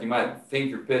might think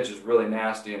your pitch is really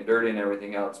nasty and dirty and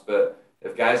everything else, but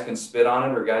if guys can spit on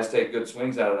it or guys take good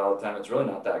swings at it all the time, it's really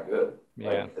not that good. Yeah.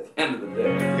 Like, at the end of the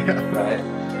day,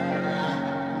 right?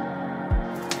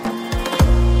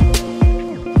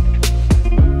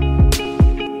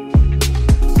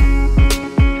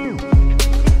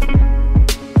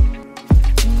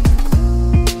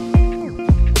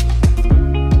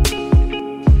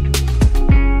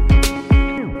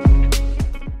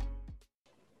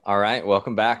 All right,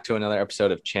 welcome back to another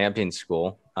episode of Champion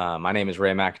School. My name is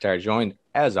Ray McIntyre, joined,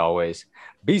 as always,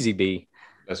 BZB.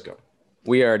 Let's go.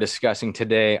 We are discussing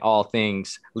today all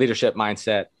things leadership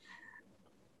mindset.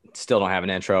 Still don't have an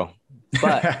intro,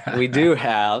 but we do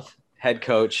have head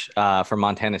coach for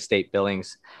Montana State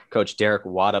Billings, Coach Derek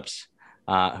Waddups,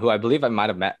 who I believe I might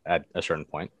have met at a certain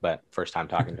point, but first time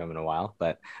talking to him in a while.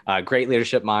 But great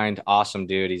leadership mind, awesome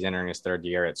dude. He's entering his third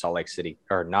year at Salt Lake City,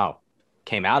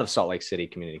 came out of Salt Lake City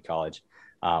Community College,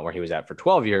 where he was at for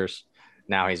 12 years.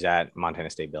 Now he's at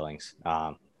Montana State Billings.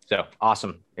 So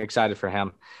awesome. Excited for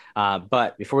him.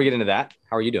 But before we get into that,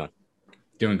 how are you doing?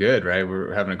 Doing good, right?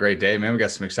 We're having a great day, man. We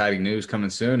got some exciting news coming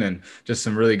soon and just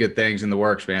some really good things in the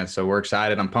works, man. So we're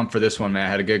excited. I'm pumped for this one, man. I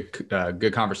had a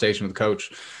good conversation with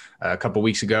Coach a couple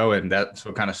weeks ago, and that's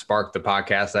what kind of sparked the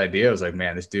podcast idea. I was like,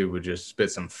 man, this dude would just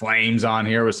spit some flames on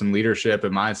here with some leadership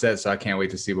and mindset. So I can't wait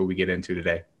to see what we get into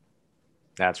today.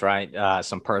 That's right.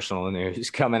 Some personal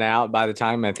news coming out by the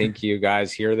time I think you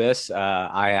guys hear this.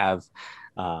 I have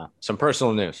some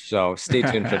personal news, so stay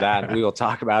tuned for that. We will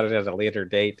talk about it at a later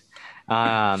date.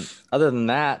 Other than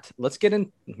that, let's get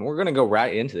in. We're going to go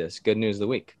right into this. Good news of the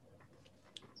week.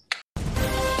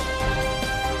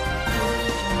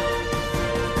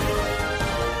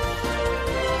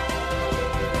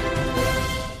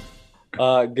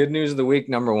 Good news of the week.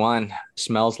 Number one,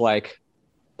 smells like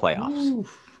playoffs. Ooh.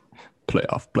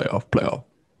 Playoff.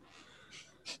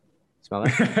 Smell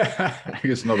that? You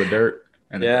can smell the dirt.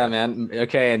 Yeah, man.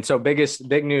 Okay, and so big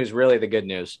news, really the good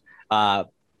news.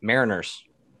 Mariners,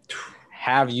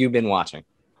 have you been watching?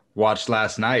 Watched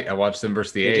last night. I watched them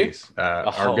versus the Did you? A's.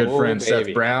 Our good friend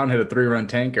Seth Brown hit a 3-run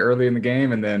tank early in the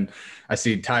game, and then I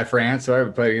see Ty France. So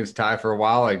I've played against Ty for a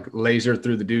while. Like laser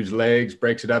through the dude's legs,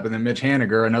 breaks it up, and then Mitch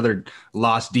Haniger, another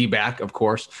lost D-back, of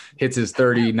course, hits his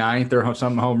 39th or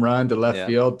some home run to left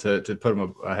field to put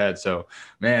him ahead. So,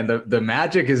 man, the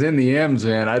magic is in the M's,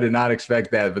 man. I did not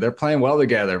expect that, but they're playing well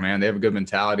together, man. They have a good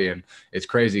mentality, and it's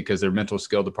crazy because their mental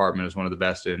skill department is one of the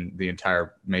best in the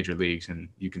entire major leagues, and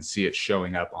you can see it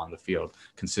showing up on the field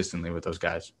consistently with those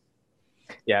guys.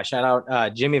 Yeah, shout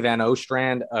out Jimmy Van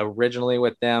Ostrand, originally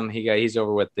with them. He's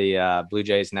over with the Blue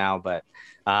Jays now, but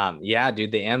yeah,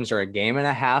 dude, the M's are a game and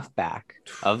a half back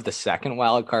of the second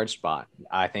wild card spot.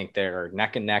 I think they're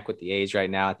neck and neck with the A's right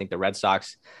now. I think the Red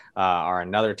Sox are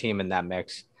another team in that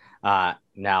mix.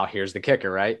 Now here's the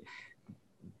kicker, right?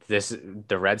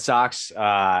 The Red Sox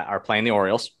are playing the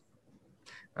Orioles,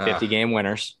 50-game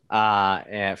winners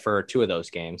for 2 of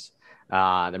those games.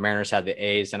 The Mariners had the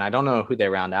A's, and I don't know who they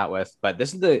round out with, but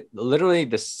this is literally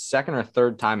the second or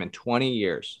third time in 20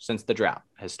 years since the drought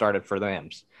has started for the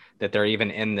M's that they're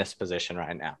even in this position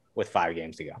right now with 5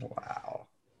 games to go. Wow.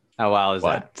 How wild is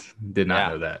that? Did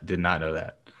not know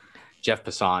that. Jeff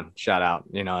Passan, shout out.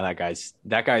 You know, that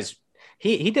guy's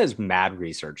he does mad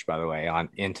research, by the way,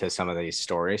 into some of these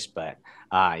stories. But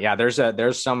yeah,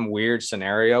 there's some weird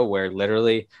scenario where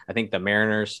literally I think the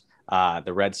Mariners,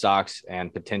 the Red Sox,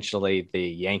 and potentially the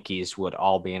Yankees would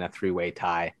all be in a 3-way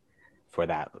tie for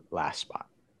that last spot.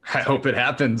 I hope it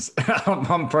happens.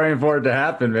 I'm praying for it to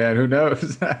happen, man. Who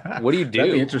knows? What do you do?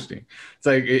 That'd be interesting. It's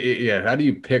like, yeah. How do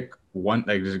you pick one?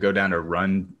 Like, does it go down to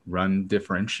run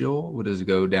differential? What does it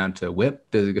go down to whip?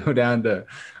 Does it go down to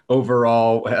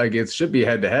overall? Like, it should be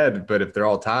head to head, but if they're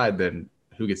all tied, then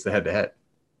who gets the head to head?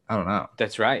 I don't know.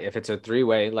 That's right. If it's a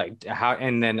 3-way, like how?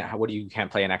 And then what do you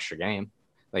can't play an extra game?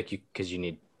 Like because you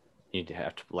need to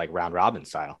have to like round robin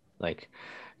style. Like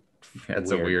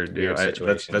that's a weird deal.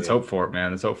 Let's hope for it,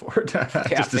 man. Let's hope for it. Yeah,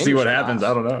 just to see what happens.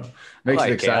 I don't know. Makes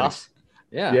it exciting. Chaos.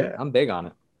 Yeah, I'm big on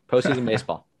it. Postseason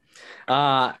baseball.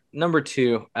 Number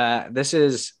 2. This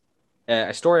is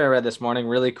a story I read this morning.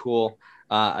 Really cool.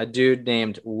 A dude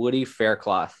named Woody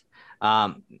Faircloth.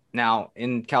 Now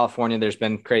in California, there's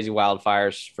been crazy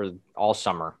wildfires for all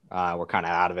summer. We're kind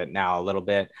of out of it now a little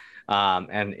bit.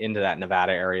 And into that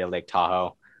Nevada area, Lake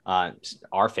Tahoe,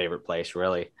 our favorite place,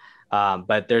 really.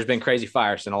 But there's been crazy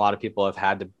fires, and a lot of people have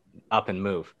had to up and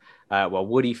move. Well,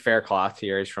 Woody Faircloth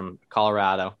here is from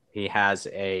Colorado. He has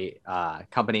a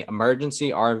company,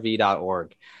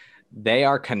 emergencyrv.org. They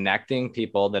are connecting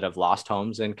people that have lost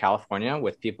homes in California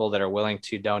with people that are willing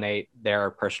to donate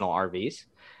their personal RVs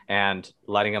and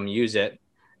letting them use it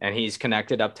and he's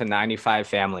connected up to 95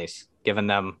 families, giving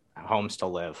them homes to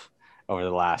live over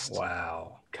the last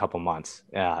couple months.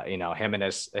 Him and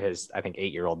his I think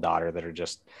 8-year-old daughter that are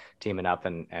just teaming up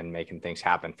and making things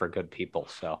happen for good people.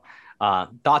 So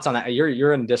thoughts on that?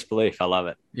 You're in disbelief. I love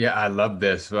it. Yeah, I love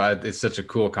this. It's such a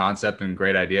cool concept and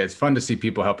great idea. It's fun to see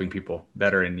people helping people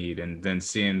that are in need, and then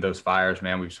seeing those fires,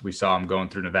 man. We saw them going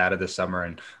through Nevada this summer,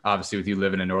 and obviously with you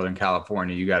living in Northern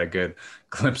California, you got a good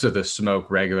glimpse of the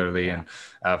smoke regularly. Yeah.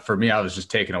 And for me, I was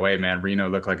just taken away, man. Reno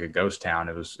looked like a ghost town.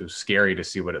 It was scary to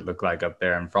see what it looked like up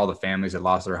there. And for all the families that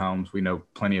lost their homes, we know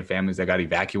plenty of families that got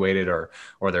evacuated or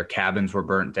their cabins were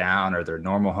burnt down or their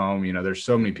normal home. There's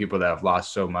so many people that have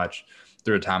lost so much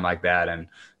through a time like that. And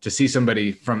to see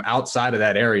somebody from outside of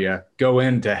that area go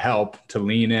in to help, to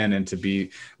lean in and to be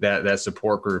that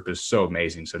support group is so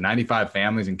amazing. So 95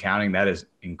 families and counting, that is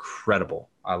incredible.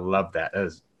 I love that. That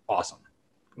is awesome.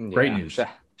 Great news.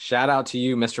 Shout out to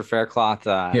you, Mr. Faircloth.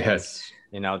 Yes.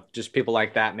 Just people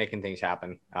like that making things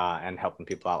happen and helping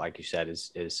people out, like you said,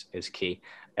 is key.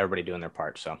 Everybody doing their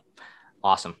part. So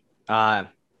awesome.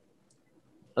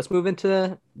 Let's move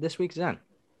into this week's Zen.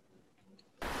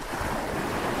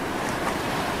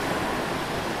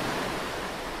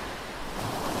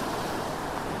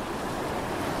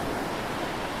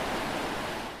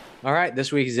 All right,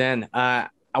 this week's Zen. I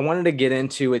wanted to get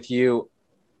into with you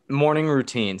morning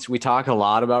routines. We talk a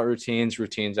lot about routines.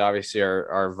 Routines obviously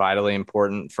are vitally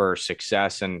important for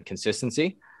success and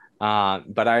consistency.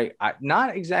 But I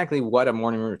not exactly what a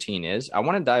morning routine is. I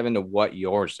want to dive into what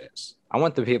yours is. I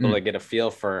want the people to get a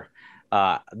feel for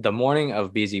the morning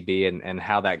of BZB and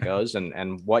how that goes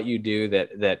and what you do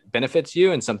that benefits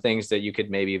you and some things that you could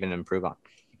maybe even improve on.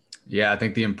 Yeah, I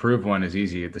think the improved one is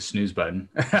easy. The snooze button.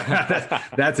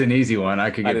 That's an easy one. I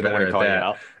could get better at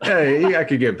that. Hey, I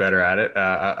could get better at it.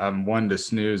 I'm one to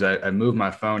snooze. I move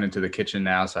my phone into the kitchen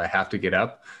now, so I have to get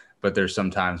up. But there's some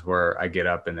times where I get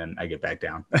up and then I get back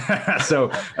down.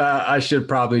 So I should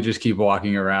probably just keep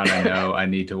walking around. I know I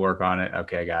need to work on it.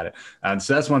 Okay, I got it.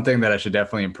 So that's one thing that I should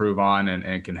definitely improve on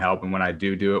and can help. And when I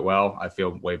do it well, I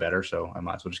feel way better. So I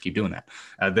might as well just keep doing that.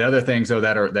 The other things though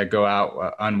that go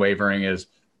out unwavering is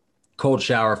cold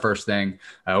shower first thing.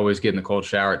 I always get in the cold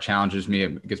shower. It challenges me.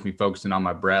 It gets me focusing on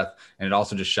my breath. And it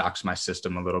also just shocks my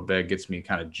system a little bit, gets me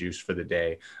kind of juiced for the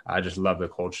day. I just love the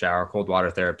cold shower. Cold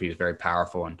water therapy is very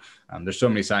powerful. And there's so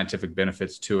many scientific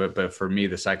benefits to it. But for me,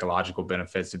 the psychological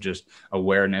benefits of just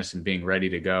awareness and being ready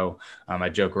to go. I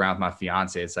joke around with my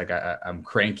fiance. It's like I'm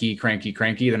cranky.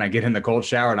 Then I get in the cold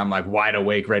shower and I'm like wide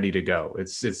awake, ready to go.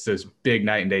 It's this big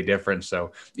night and day difference.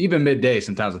 So even midday,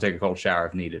 sometimes I'll take a cold shower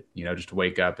if needed, just to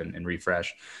wake up and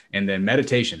refresh. And then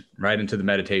meditation, right into the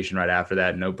meditation right after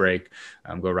that, no break.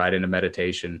 Go right into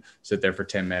meditation, sit there for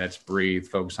 10 minutes, breathe,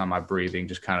 focus on my breathing,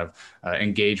 just kind of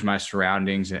engage my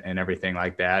surroundings and everything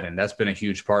like that. And that's been a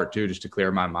huge part too, just to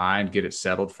clear my mind, get it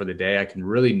settled for the day. I can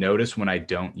really notice when I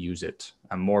don't use it.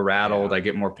 I'm more rattled. I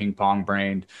get more ping pong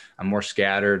brained. I'm more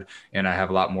scattered, and I have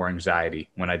a lot more anxiety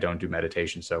when I don't do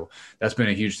meditation. So that's been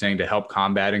a huge thing to help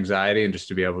combat anxiety and just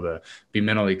to be able to be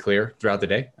mentally clear throughout the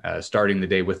day, starting the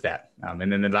day with that. And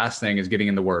then the last thing is getting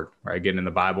in the Word, right? Getting in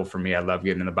the Bible. For me, I love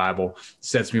getting in the Bible. It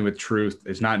sets me with truth.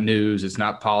 It's not news. It's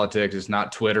not politics. It's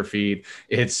not Twitter feed.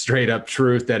 It's straight up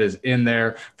truth that is in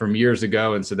there from years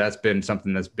ago. And so that's been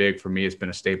something that's big for me. It's been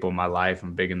a staple in my life.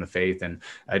 I'm big in the faith, and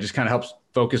it just kind of helps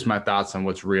focus my thoughts on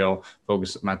what's real,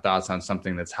 focus my thoughts on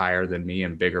something that's higher than me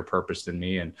and bigger purpose than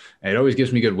me. And it always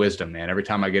gives me good wisdom, man. Every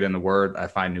time I get in the Word, I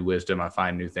find new wisdom. I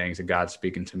find new things that God's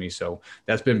speaking to me. So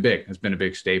that's been big. It's been a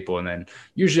big staple. And then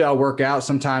usually I'll work out.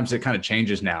 Sometimes it kind of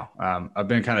changes now. I've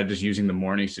been kind of just using the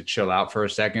mornings to chill out for a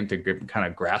second, to kind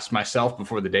of grasp myself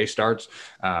before the day starts.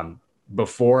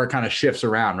 Before it kind of shifts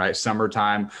around, right?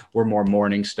 Summertime, we're more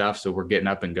morning stuff. So we're getting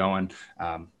up and going.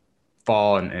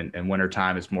 Fall and winter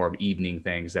time, it's more of evening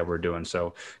things that we're doing.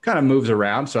 So kind of moves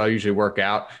around. So I usually work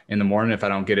out in the morning. If I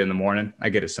don't get it in the morning, I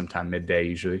get it sometime midday,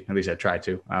 usually, at least I try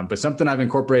to. But something I've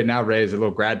incorporated now, Ray, is a little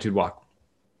gratitude walk.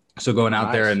 So going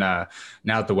out there and now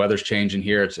that the weather's changing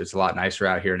here, it's a lot nicer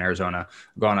out here in Arizona.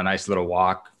 Go on a nice little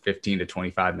walk, 15 to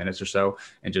 25 minutes or so,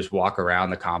 and just walk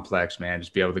around the complex, man.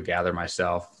 Just be able to gather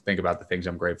myself, think about the things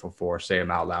I'm grateful for, say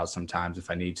them out loud sometimes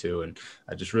if I need to. And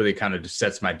it just really kind of just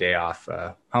sets my day off,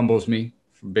 humbles me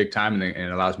big time,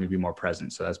 and allows me to be more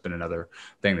present. So that's been another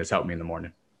thing that's helped me in the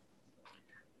morning.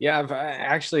 Yeah, I've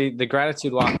actually, the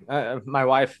gratitude walk, my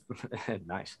wife,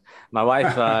 nice. My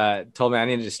wife told me I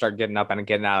needed to start getting up and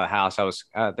getting out of the house.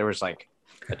 There was like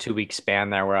a 2-week span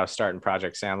there where I was starting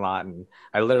Project Sandlot, and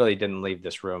I literally didn't leave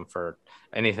this room for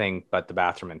anything but the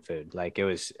bathroom and food. Like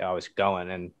I was going,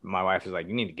 and my wife was like,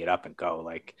 "You need to get up and go.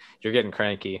 Like you're getting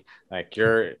cranky. Like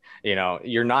you're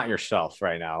not yourself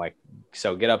right now. Like,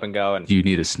 so get up and go." And do you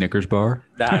need a Snickers bar?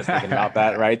 I was thinking about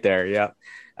that right there. Yeah.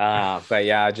 But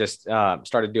yeah, I just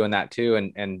started doing that too,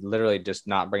 and literally just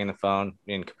not bringing the phone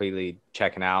and completely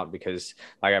checking out, because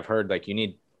like I've heard, like you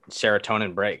need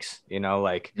serotonin breaks,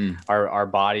 like our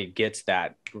body gets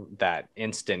that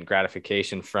instant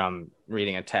gratification from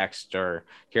reading a text or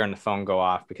hearing the phone go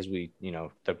off, because we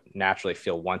naturally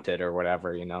feel wanted or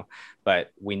whatever,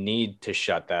 but we need to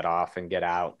shut that off and get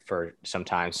out for some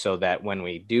time, so that when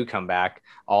we do come back,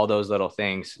 all those little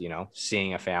things,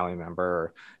 seeing a family member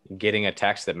or getting a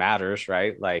text that matters,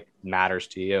 right, like matters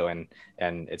to you, and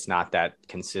it's not that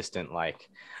consistent like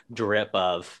drip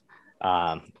of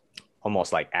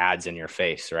almost like ads in your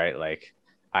face, right? Like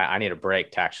I need a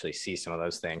break to actually see some of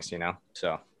those things,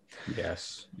 so.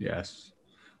 Yes.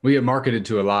 We get marketed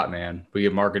to a lot, man. We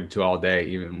get marketed to all day.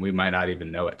 Even we might not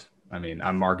even know it. I mean,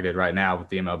 I'm marketed right now with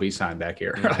the MLB sign back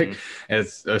here. Like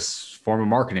it's a form of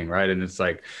marketing, right? And it's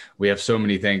like, we have so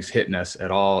many things hitting us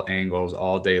at all angles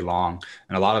all day long.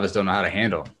 And a lot of us don't know how to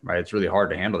handle, right? It's really hard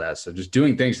to handle that. So just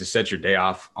doing things to set your day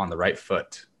off on the right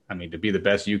foot. I mean, to be the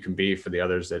best you can be for the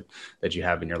others that you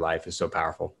have in your life is so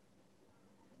powerful.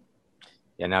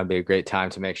 Yeah, now would be a great time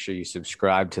to make sure you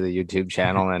subscribe to the YouTube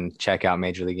channel and check out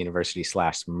Major League University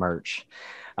 /merch.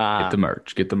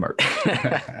 Get the merch.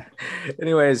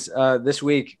 Anyways, this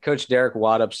week, Coach Derek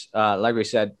Waddups, like we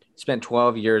said, spent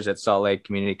 12 years at Salt Lake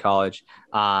Community College.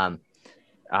 I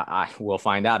will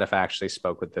find out if I actually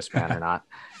spoke with this man or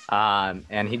not.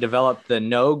 And he developed the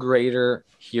No Greater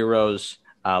Heroes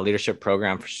leadership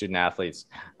program for student athletes.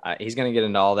 He's going to get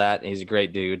into all that. He's a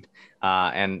great dude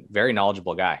and very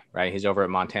knowledgeable guy, right? He's over at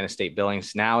Montana State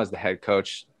Billings now as the head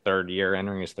coach, third year,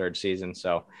 entering his third season.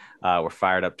 So we're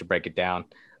fired up to break it down.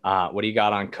 What do you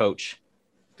got on Coach?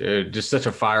 Dude, just such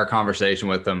a fire conversation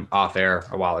with him off air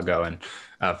a while ago. And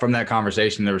from that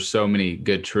conversation, there were so many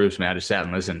good truths, man. I just sat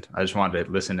and listened. I just wanted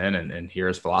to listen in and hear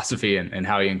his philosophy and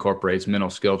how he incorporates mental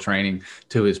skill training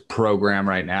to his program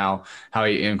right now, how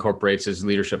he incorporates his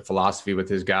leadership philosophy with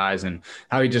his guys, and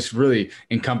how he just really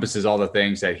encompasses all the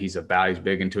things that he's about. He's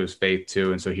big into his faith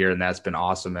too. And so hearing that's been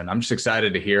awesome. And I'm just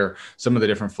excited to hear some of the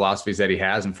different philosophies that he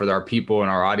has, and for our people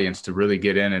and our audience to really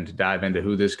get in and to dive into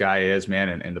who this guy is, man,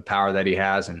 and the power that he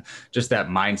has, and just that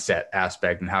mindset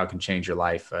aspect and how it can change your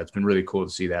life. It's been really cool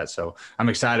to see that. So I'm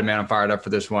excited, man. I'm fired up for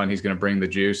this one. He's going to bring the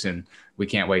juice, and we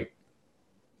can't wait.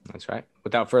 That's right.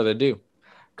 Without further ado,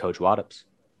 Coach Waddups.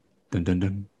 Dun, dun,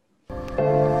 dun.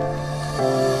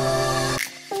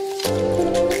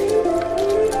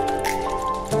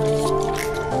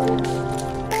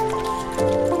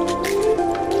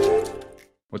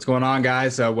 What's going on,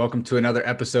 guys? Welcome to another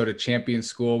episode of Champion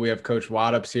School. We have Coach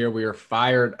Waddups here. We are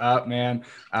fired up, man.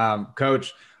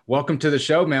 Coach, welcome to the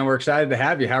show, man. We're excited to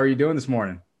have you. How are you doing this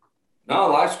morning? No,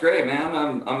 life's great,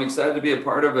 man. I'm excited to be a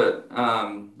part of it.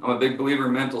 I'm a big believer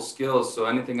in mental skills, so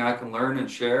anything I can learn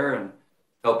and share and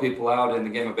help people out in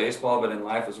the game of baseball, but in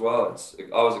life as well, it's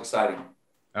always exciting.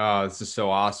 Oh, this is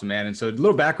so awesome, man. And so a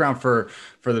little background for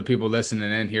the people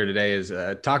listening in here today is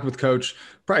talked with Coach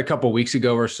probably a couple of weeks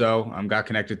ago or so. Got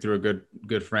connected through a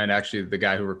good friend, actually the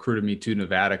guy who recruited me to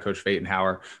Nevada, Coach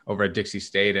Phaetonhauer over at Dixie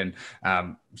State. And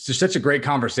it's just such a great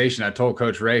conversation. I told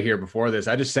Coach Ray here before this,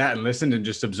 I just sat and listened and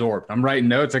just absorbed. I'm writing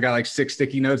notes. I got like 6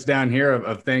 sticky notes down here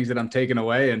of things that I'm taking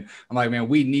away. And I'm like, man,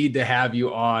 we need to have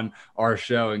you on our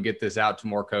show and get this out to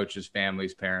more coaches,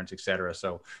 families, parents, et cetera.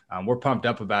 So we're pumped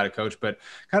up about it, Coach. But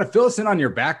kind of fill us in on your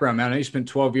background, man. I know you spent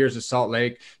 12 years at Salt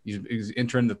Lake. He's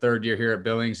entering the third year here at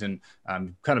Billings, and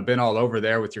kind of been all over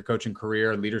there with your coaching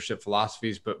career, leadership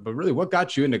philosophies. But really, what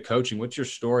got you into coaching? What's your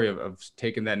story of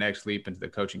taking that next leap into the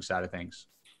coaching side of things?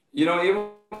 Even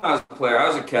when I was a player, I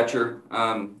was a catcher.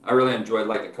 I really enjoyed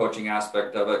like the coaching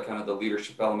aspect of it, kind of the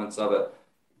leadership elements of it.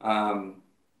 And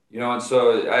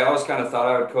so I always kind of thought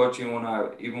I would coach even when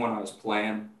I was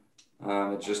playing.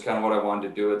 It's just kind of what I wanted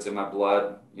to do. It's in my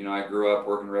blood. I grew up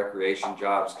working recreation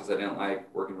jobs because I didn't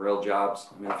like working real jobs.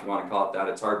 I mean, if you want to call it that,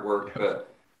 it's hard work,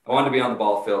 but I wanted to be on the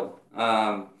ball field.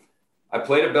 I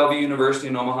played at Bellevue University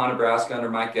in Omaha, Nebraska under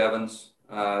Mike Evans,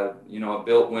 a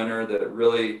built winner that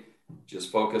really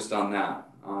just focused on that,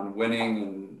 on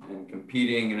winning and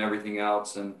competing and everything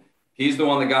else. And he's the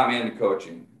one that got me into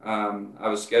coaching. I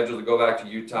was scheduled to go back to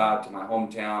Utah, to my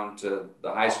hometown, to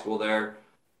the high school there.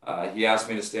 He asked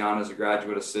me to stay on as a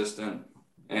graduate assistant,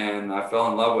 and I fell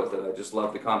in love with it. I just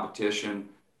loved the competition,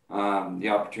 the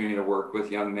opportunity to work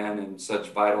with young men in such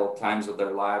vital times of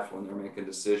their life when they're making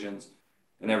decisions.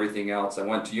 and everything else. I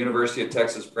went to University of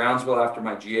Texas, Brownsville after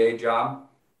my GA job.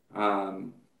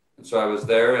 And so I was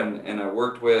there and I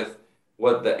worked with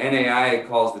what the NAIA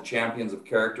calls the Champions of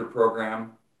Character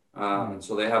program. And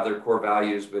so they have their core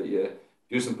values, but you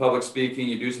do some public speaking,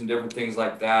 you do some different things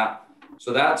like that.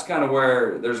 So that's kind of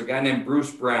where there's a guy named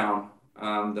Bruce Brown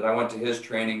that I went to his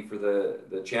training for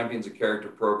the Champions of Character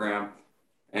program.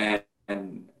 And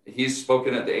he's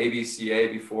spoken at the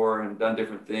ABCA before and done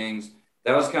different things.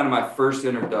 That was kind of my first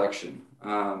introduction.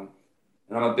 And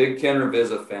I'm a big Ken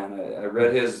Ravizza fan. I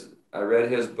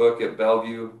read his book at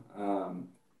Bellevue,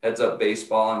 Heads Up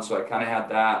Baseball. And so I kind of had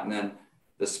that. And then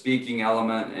the speaking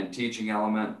element and teaching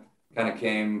element kind of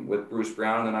came with Bruce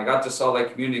Brown. And I got to Salt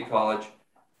Lake Community College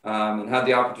and had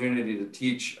the opportunity to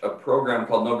teach a program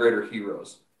called No Greater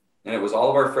Heroes. And it was all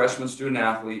of our freshman student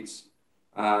athletes.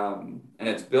 And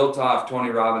it's built off Tony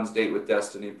Robbins' Date with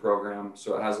Destiny program.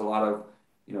 So it has a lot of,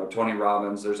 Tony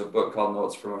Robbins. There's a book called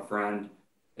Notes from a Friend.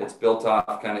 It's built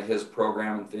off kind of his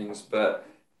program and things. But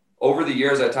over the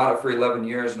years, I taught it for 11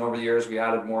 years. And over the years, we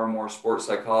added more and more sports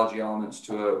psychology elements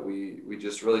to it. We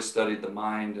just really studied the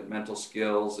mind and mental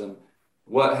skills and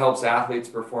what helps athletes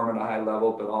perform at a high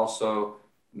level, but also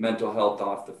mental health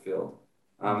off the field.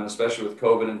 And especially with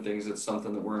COVID and things, it's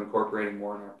something that we're incorporating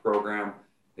more in our program.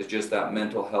 Is just that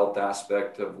mental health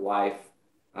aspect of life.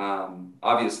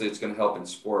 Obviously, it's going to help in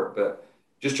sport, but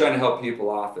just trying to help people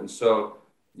off. And so,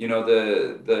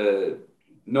 the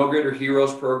No Greater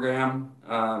Heroes program,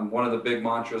 one of the big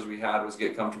mantras we had was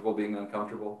get comfortable being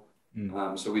uncomfortable.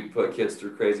 So we'd put kids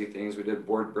through crazy things. We did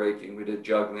board breaking, we did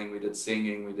juggling, we did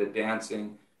singing, we did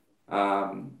dancing,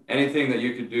 anything that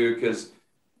you could do, because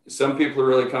some people are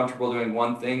really comfortable doing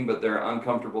one thing, but they're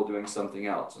uncomfortable doing something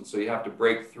else. And so you have to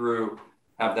break through,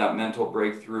 have that mental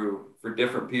breakthrough for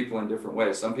different people in different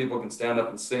ways. Some people can stand up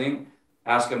and sing,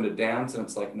 ask them to dance, and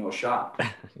it's like no shot.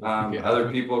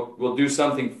 Other people will do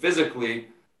something physically,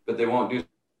 but they won't do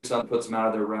something that puts them out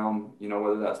of their realm,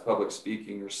 whether that's public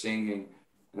speaking or singing.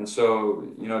 And so,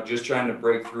 just trying to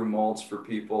break through molds for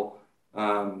people.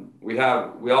 We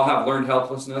all have learned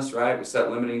helplessness, right? We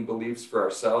set limiting beliefs for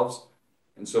ourselves.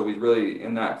 And so we really,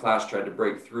 in that class, tried to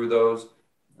break through those.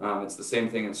 It's the same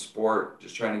thing in sport,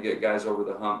 just trying to get guys over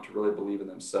the hump to really believe in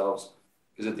themselves.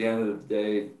 Because at the end of the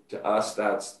day, to us,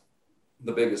 that's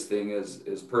the biggest thing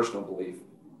is personal belief,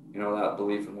 that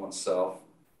belief in oneself.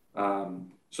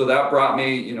 So that brought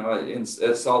me,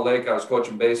 at Salt Lake, I was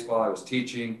coaching baseball, I was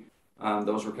teaching.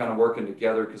 Those were kind of working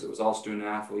together because it was all student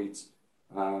athletes.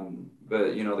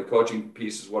 But, the coaching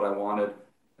piece is what I wanted.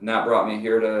 And that brought me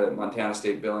here to Montana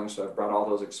State Billings. So I've brought all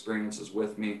those experiences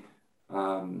with me.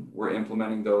 We're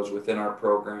implementing those within our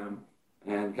program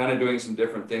and kind of doing some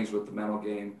different things with the mental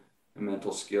game and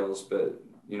mental skills. But,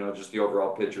 just the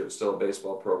overall picture, it's still a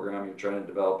baseball program. You're trying to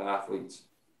develop athletes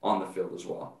on the field as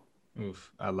well.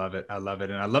 Oof, I love it. I love it.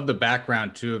 And I love the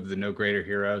background too of the No Greater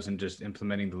Heroes and just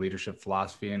implementing the leadership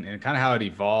philosophy and kind of how it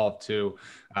evolved too.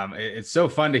 It's so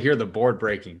fun to hear the board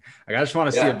breaking. Like, I just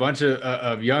want to see a bunch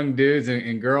of young dudes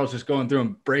and girls just going through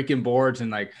and breaking boards.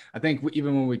 And like, I think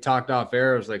even when we talked off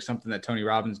air, it was like something that Tony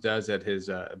Robbins does at his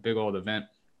big old event,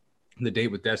 the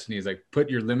Date with Destiny, is like, put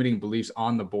your limiting beliefs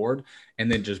on the board and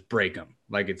then just break them.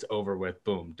 Like, it's over with,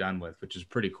 boom, done with, which is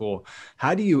pretty cool.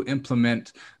 How do you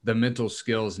implement the mental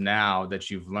skills now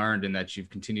that you've learned and that you've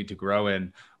continued to grow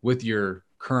in with your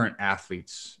current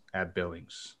athletes at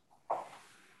Billings?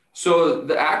 So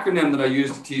the acronym that I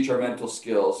use to teach our mental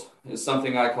skills is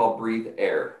something I call Breathe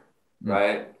Air,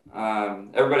 right?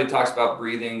 Everybody talks about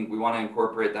breathing. We want to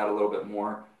incorporate that a little bit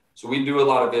more. So we do a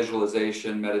lot of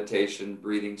visualization, meditation,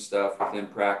 breathing stuff within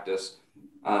practice.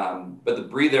 But the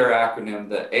Breathe Air acronym,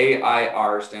 the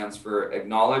AIR, stands for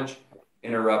Acknowledge,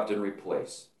 Interrupt, and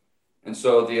Replace. And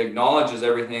so the acknowledge is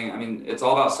everything. I mean, it's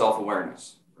all about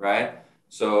self-awareness, right?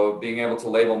 So being able to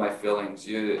label my feelings.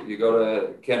 You go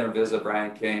to Ken Ravizza,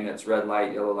 Brian Kane, it's red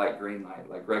light, yellow light, green light.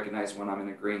 Like, recognize when I'm in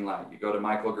a green light. You go to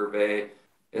Michael Gervais,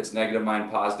 it's negative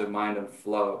mind, positive mind, and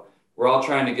flow. We're all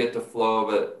trying to get to flow,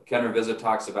 but Ken Ravizza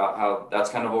talks about how that's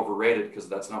kind of overrated because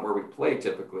that's not where we play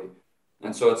typically.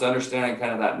 And so it's understanding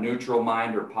kind of that neutral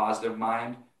mind or positive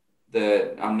mind,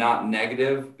 that I'm not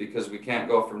negative, because we can't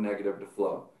go from negative to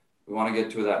flow. We want to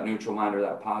get to that neutral mind or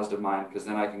that positive mind, because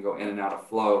then I can go in and out of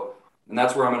flow. And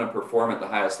that's where I'm going to perform at the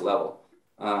highest level,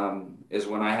 is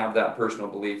when I have that personal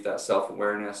belief, that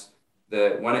self-awareness,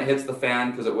 that when it hits the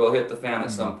fan, because it will hit the fan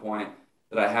at some point,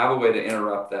 that I have a way to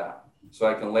interrupt that. So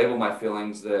I can label my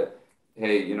feelings that,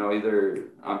 hey, either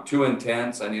I'm too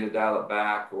intense, I need to dial it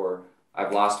back, or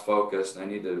I've lost focus and I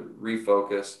need to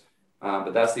refocus.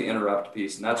 But that's the interrupt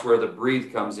piece. And that's where the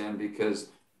breathe comes in, because,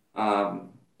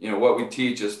 what we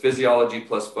teach is physiology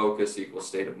plus focus equals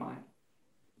state of mind.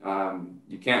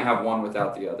 You can't have one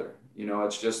without the other.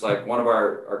 It's just like one of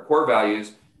our core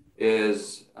values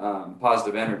is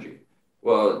positive energy.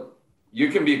 Well, you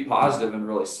can be positive and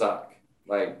really suck.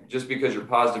 Like, just because you're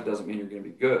positive doesn't mean you're going to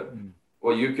be good.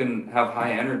 Well, you can have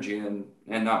high energy and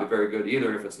not be very good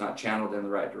either if it's not channeled in the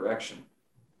right direction,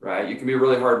 right? You can be a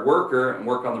really hard worker and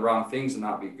work on the wrong things and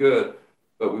not be good,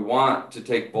 but we want to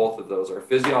take both of those. Our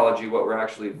physiology, what we're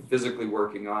actually physically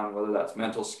working on, whether that's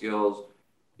mental skills,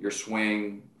 your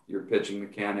swing, your pitching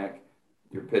mechanic,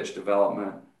 your pitch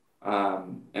development,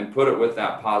 and put it with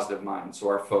that positive mind. So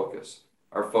our focus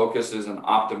is an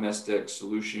optimistic,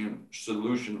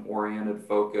 solution-oriented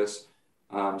focus,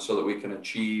 so that we can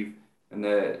achieve, and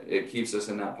that it keeps us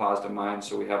in that positive mind,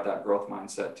 so we have that growth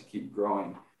mindset to keep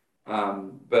growing.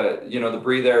 But the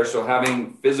breathe air, so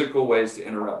having physical ways to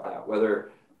interrupt that,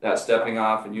 whether that's stepping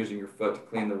off and using your foot to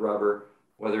clean the rubber,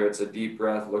 whether it's a deep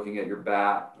breath, looking at your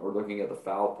bat or looking at the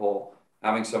foul pole,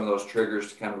 having some of those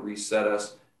triggers to kind of reset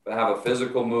us, but have a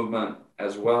physical movement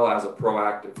as well as a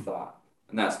proactive thought.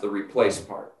 And that's the replace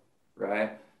part,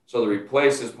 right? So the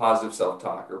replace is positive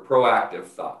self-talk or proactive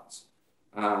thoughts.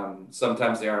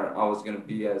 Sometimes they aren't always going to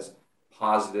be as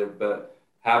positive, but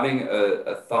having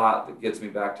a thought that gets me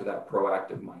back to that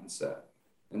proactive mindset.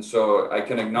 And so I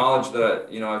can acknowledge that,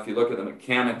 if you look at the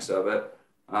mechanics of it,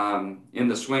 in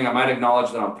the swing, I might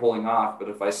acknowledge that I'm pulling off, but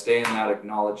if I stay in that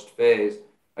acknowledged phase,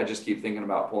 I just keep thinking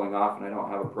about pulling off and I don't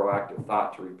have a proactive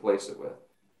thought to replace it with.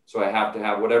 So I have to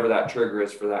have whatever that trigger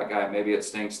is for that guy. Maybe it's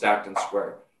staying stacked and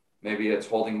square. Maybe it's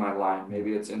holding my line.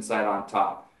 Maybe it's inside on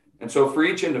top. And so for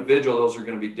each individual, those are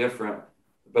going to be different,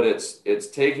 but it's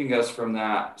taking us from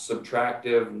that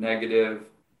subtractive, negative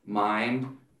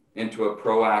mind into a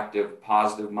proactive,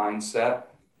 positive mindset.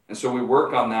 And so we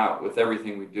work on that with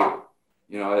everything we do.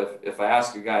 If I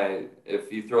ask a guy, if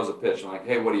he throws a pitch, I'm like,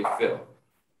 hey, what do you feel?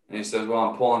 And he says, well,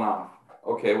 I'm pulling off.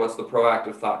 Okay, what's the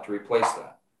proactive thought to replace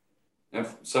that? And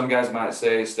some guys might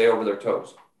say, stay over their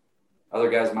toes. Other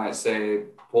guys might say,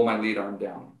 pull my lead arm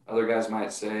down. Other guys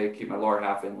might say, keep my lower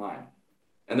half in line.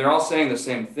 And they're all saying the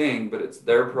same thing, but it's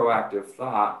their proactive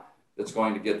thought that's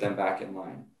going to get them back in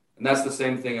line. And that's the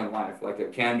same thing in life, like a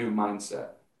can-do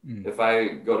mindset. If I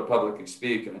go to publicly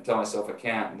speak and I tell myself I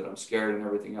can't and that I'm scared and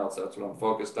everything else, that's what I'm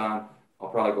focused on, I'll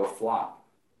probably go flop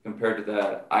compared to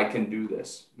that I can do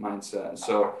this mindset. And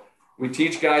so we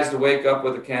teach guys to wake up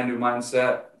with a can-do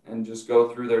mindset and just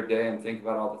go through their day and think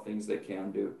about all the things they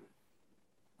can do.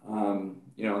 And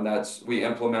we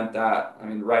implement that.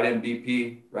 Right in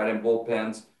BP, right in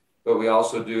bullpens, but we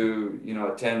also do,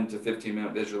 a 10 to 15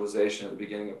 minute visualization at the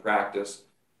beginning of practice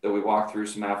that we walk through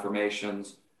some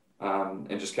affirmations,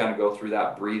 and just kind of go through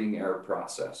that breathing air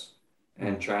process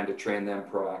and trying to train them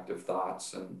proactive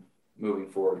thoughts and moving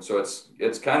forward. So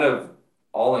it's kind of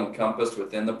all encompassed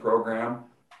within the program,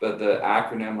 but the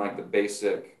acronym, like the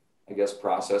basic,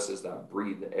 process is that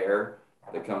breathe air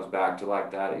that comes back to like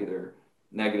that, either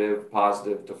negative,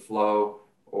 positive to flow,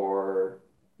 or,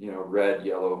 red,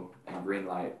 yellow, and green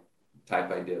light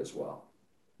type idea as well.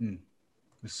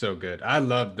 It's so good. I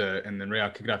love and then Ray,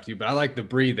 I'll kick it off to you, but I like the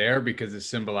breathe air because it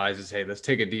symbolizes, hey, let's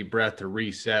take a deep breath to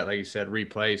reset, like you said,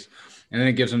 replace. And then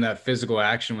it gives them that physical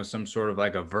action with some sort of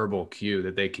like a verbal cue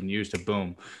that they can use to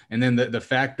boom. And then the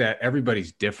fact that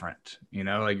everybody's different,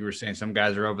 like you were saying, some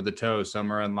guys are over the toes,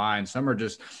 some are in line, some are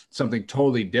just something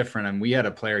totally different. And we had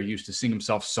a player who used to sing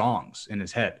himself songs in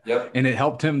his head, and it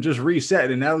helped him just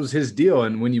reset. And that was his deal.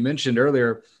 And when you mentioned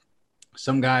earlier,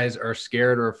 some guys are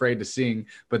scared or afraid to sing,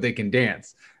 but they can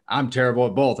dance. I'm terrible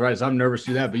at both, right? So I'm nervous to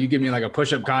do that, but you give me like a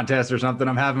push-up contest or something,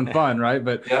 I'm having fun, right?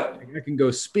 But I can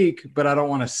go speak, but I don't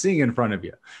want to sing in front of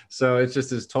you. So it's just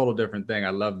this total different thing. I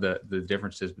love the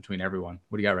differences between everyone.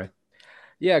 What do you got, Ray?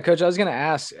 Yeah, Coach, I was going to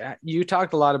ask, you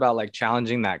talked a lot about like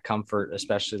challenging that comfort,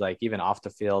 especially like even off the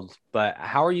field, but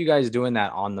how are you guys doing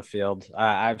that on the field?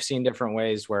 I've seen different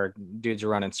ways where dudes are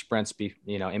running sprints,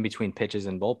 in between pitches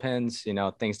and bullpens,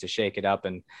 things to shake it up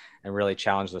and really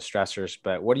challenge the stressors.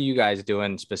 But what are you guys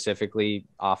doing specifically,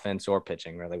 offense or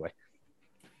pitching, really?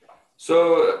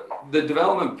 So the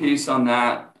development piece on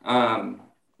that,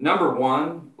 number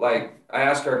one, like I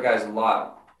ask our guys a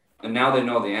lot, and now they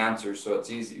know the answer, so it's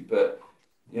easy, but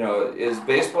is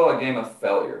baseball a game of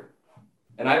failure?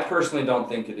 And I personally don't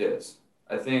think it is.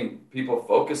 I think people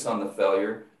focus on the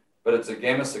failure, but it's a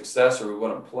game of success or we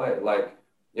wouldn't play. Like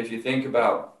if you think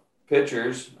about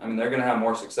pitchers, they're going to have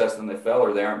more success than they fail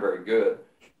or they aren't very good.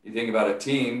 You think about a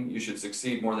team, you should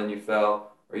succeed more than you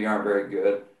fail or you aren't very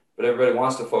good. But everybody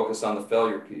wants to focus on the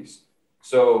failure piece.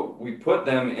 So we put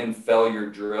them in failure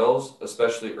drills,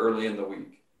 especially early in the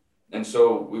week. And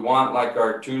so we want like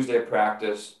our Tuesday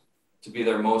practice to be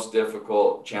their most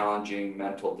difficult, challenging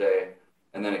mental day.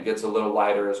 And then it gets a little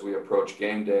lighter as we approach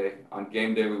game day. On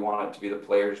game day, we want it to be the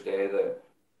players' day that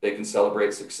they can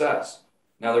celebrate success.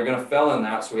 Now they're going to fail in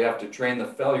that, so we have to train the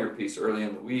failure piece early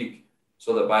in the week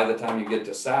so that by the time you get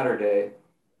to Saturday,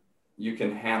 you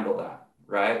can handle that,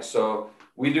 right? So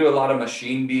we do a lot of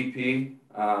machine BP,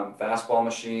 fastball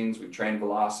machines. We train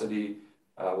velocity.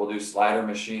 We'll do slider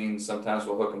machines. Sometimes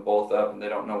we'll hook them both up and they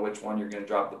don't know which one you're going to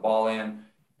drop the ball in.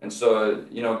 And so,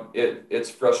 it's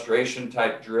frustration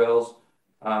type drills,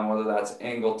 whether that's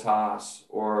angle toss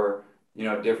or,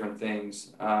 different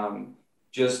things.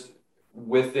 Just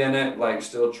within it, like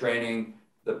still training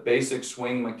the basic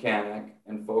swing mechanic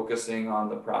and focusing on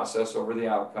the process over the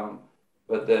outcome,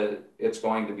 but that it's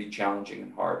going to be challenging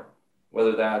and hard.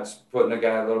 Whether that's putting a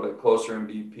guy a little bit closer in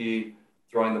BP,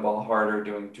 throwing the ball harder,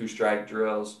 doing 2-strike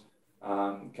drills,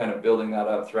 kind of building that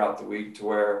up throughout the week to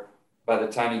where by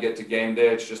the time you get to game day,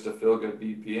 it's just a feel-good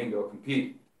BP and go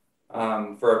compete.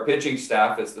 For our pitching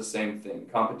staff, it's the same thing.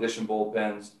 Competition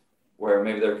bullpens where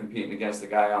maybe they're competing against the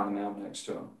guy on the mound next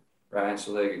to them, right?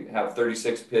 So they have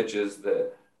 36 pitches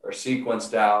that are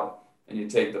sequenced out, and you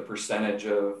take the percentage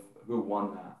of who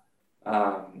won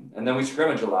that. And then we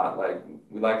scrimmage a lot. Like,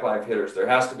 we like live hitters. There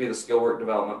has to be the skill work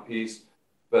development piece,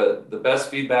 but the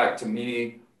best feedback to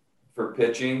me for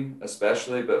pitching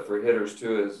especially, but for hitters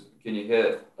too, is can you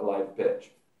hit a live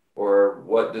pitch? Or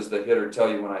what does the hitter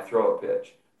tell you when I throw a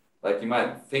pitch? Like, you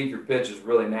might think your pitch is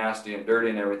really nasty and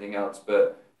dirty and everything else,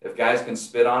 but if guys can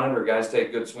spit on it or guys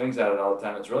take good swings at it all the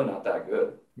time, it's really not that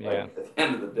good. Yeah. Like, at the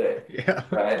end of the day. Yeah.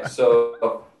 Right.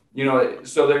 So,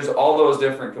 so there's all those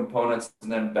different components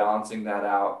and then balancing that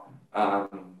out.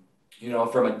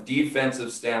 From a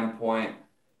defensive standpoint,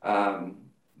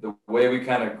 the way we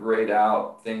kind of grade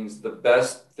out things, the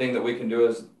best thing that we can do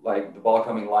is like the ball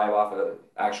coming live off an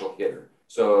actual hitter.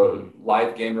 So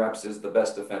live game reps is the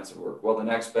best defensive work. Well, the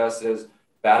next best is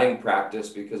batting practice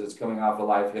because it's coming off a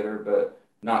live hitter, but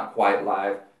not quite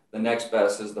live. The next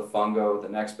best is the fungo. The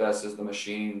next best is the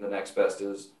machine. The next best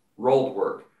is rolled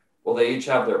work. Well, they each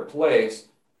have their place,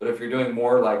 but if you're doing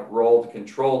more like rolled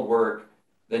controlled work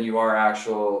than you are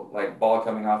actual like ball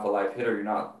coming off a live hitter, you're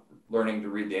not learning to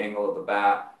read the angle of the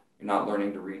bat. You're not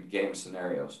learning to read game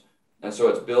scenarios. And so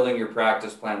it's building your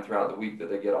practice plan throughout the week that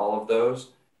they get all of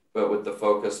those, but with the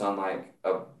focus on like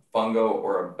a fungo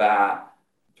or a bat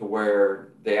to where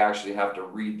they actually have to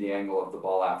read the angle of the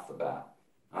ball off the bat.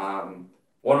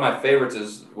 One of my favorites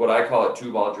is what I call a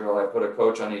 2-ball drill. I put a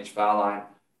coach on each foul line.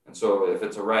 And so if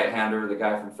it's a right-hander, the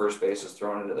guy from first base is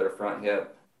throwing it at their front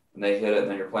hip and they hit it, and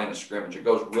then you're playing a scrimmage. It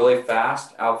goes really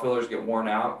fast. Outfielders get worn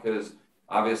out because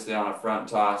obviously on a front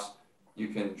toss, you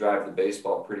can drive the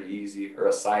baseball pretty easy, or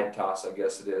a side toss, I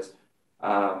guess it is.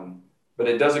 But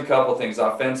it does a couple things.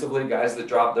 Offensively, guys that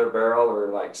drop their barrel or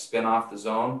like spin off the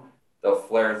zone, they'll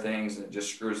flare things and it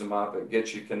just screws them up. It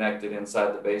gets you connected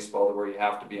inside the baseball to where you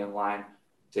have to be in line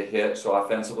to hit. So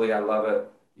offensively, I love it.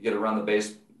 You get to run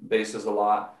the bases a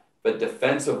lot. But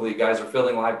defensively, guys are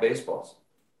filling live baseballs.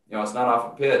 It's not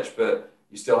off a pitch, but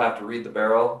you still have to read the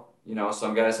barrel.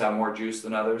 Some guys have more juice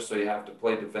than others, so you have to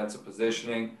play defensive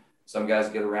positioning. Some guys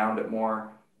get around it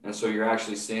more. And so you're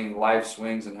actually seeing live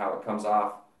swings and how it comes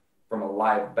off from a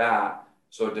live bat.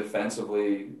 So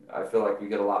defensively, I feel like we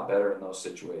get a lot better in those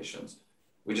situations.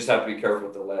 We just have to be careful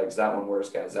with the legs. That one wears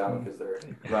guys out because they're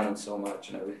running so much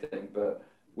and everything. But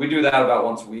we do that about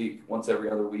once a week, once every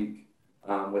other week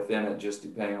within it, just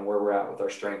depending on where we're at with our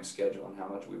strength schedule and how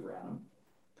much we've ran them.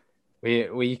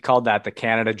 We called that the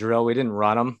Canada drill. We didn't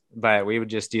run them, but we would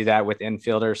just do that with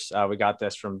infielders. We got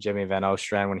this from Jimmy Van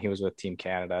Ostrand when he was with Team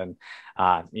Canada,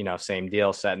 and same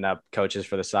deal, setting up coaches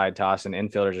for the side toss, and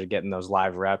infielders are getting those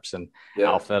live reps, and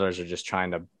outfielders are just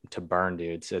trying to burn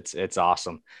dudes. It's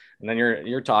awesome. And then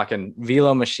you're talking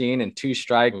velo machine and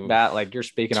 2-strike bat, like you're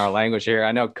speaking our language here.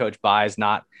 I know Coach Bai is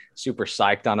not super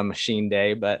psyched on a machine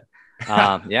day, but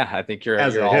I think you're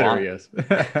as you're a all hitter, on. yes.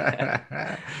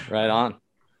 Right on.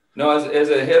 No, as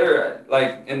a hitter,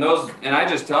 like in those, and I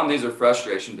just tell them these are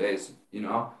frustration days. You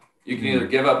can either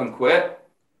give up and quit,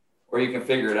 or you can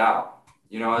figure it out.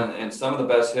 And some of the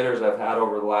best hitters I've had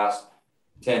over the last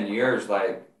 10 years,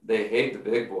 like they hate the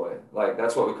big boy. Like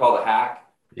that's what we call the hack.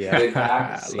 Yeah, big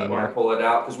hack. You want to pull it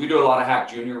out because we do a lot of hack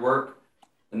junior work,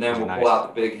 and then we'll pull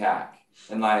out the big hack.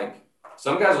 And like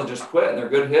some guys will just quit, and they're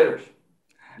good hitters.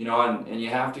 And you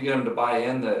have to get them to buy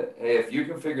in that, hey, if you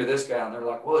can figure this guy out, and they're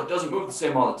like, well, it doesn't move the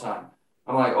same all the time.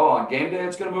 I'm like, oh, on game day,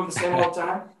 it's going to move the same all the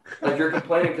time? Like you're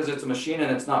complaining because it's a machine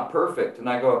and it's not perfect. And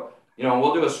I go,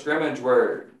 we'll do a scrimmage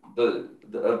where the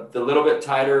little bit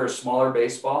tighter or smaller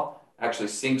baseball actually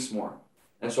sinks more.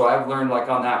 And so I've learned, like,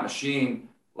 on that machine,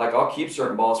 like, I'll keep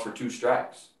certain balls for 2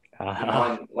 strikes. You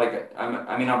know, and like,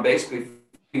 I'm basically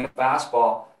a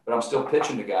fastball, but I'm still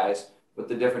pitching to guys with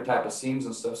the different type of seams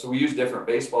and stuff. So we use different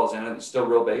baseballs in it. It's still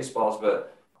real baseballs,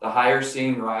 but the higher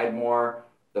seam ride more,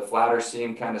 the flatter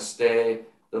seam kind of stay,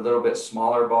 the little bit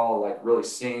smaller ball like really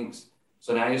sinks.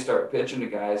 So now you start pitching to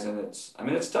guys, and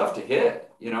it's tough to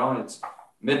hit, you know, and it's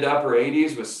mid to upper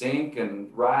 80s with sink and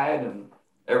ride and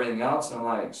everything else. And I'm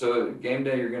like, so game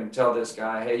day, you're going to tell this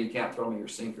guy, hey, you can't throw me your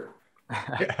sinker.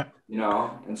 Yeah. You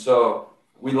know, and so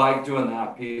we like doing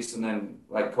that piece, and then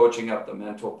like coaching up the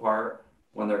mental part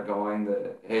when they're going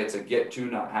that, hey, it's a get to,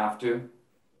 not have to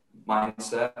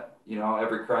mindset. You know,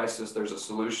 every crisis there's a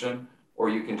solution, or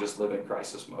you can just live in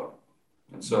crisis mode.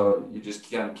 And so you just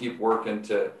kind of keep working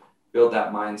to build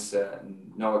that mindset,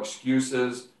 and no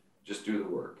excuses, just do the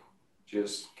work.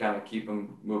 Just kind of keep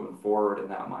them moving forward in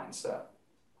that mindset.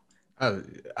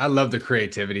 I love the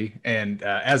creativity, and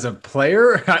as a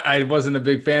player, I wasn't a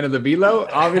big fan of the velo.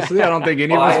 Obviously, I don't think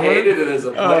any of us I hated it as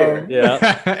a player.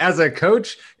 Yeah. As a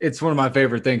coach, it's one of my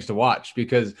favorite things to watch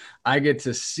because I get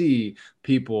to see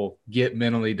people get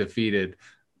mentally defeated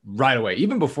right away,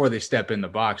 even before they step in the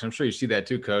box. I'm sure you see that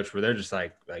too, Coach, where they're just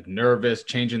like nervous,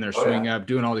 changing their swing up,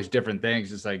 doing all these different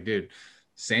things. It's like, dude,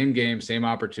 same game, same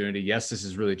opportunity. Yes, this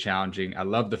is really challenging. I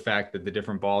love the fact that the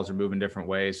different balls are moving different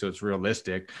ways, so it's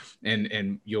realistic,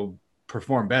 and you'll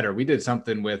perform better. We did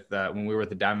something with when we were at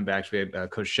the Diamondbacks. We had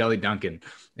Coach Shelly Duncan,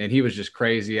 and he was just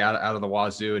crazy out of the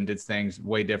wazoo and did things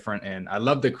way different. And I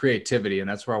love the creativity, and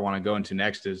that's where I want to go into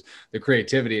next is the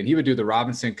creativity. And he would do the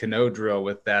Robinson Cano drill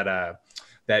with that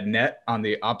net on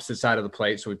the opposite side of the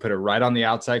plate. So we put it right on the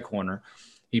outside corner.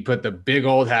 He put the big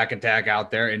old hack attack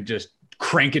out there and just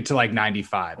crank it to like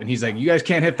 95. And he's like, you guys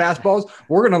can't hit fastballs?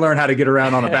 We're going to learn how to get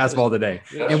around on a fastball today.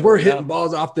 And we're hitting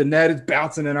balls off the net. It's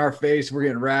bouncing in our face. We're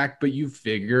getting racked, but you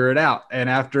figure it out. And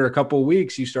after a couple of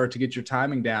weeks, you start to get your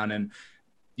timing down, and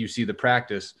you see the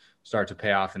practice start to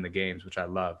pay off in the games, which I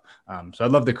love. So I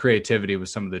love the creativity with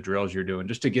some of the drills you're doing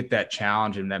just to get that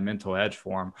challenge and that mental edge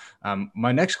for them.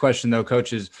 My next question, though,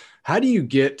 Coach, is how do you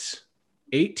get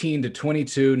 18 to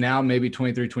 22, now maybe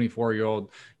 23,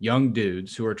 24-year-old young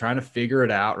dudes who are trying to figure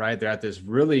it out, right? They're at this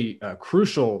really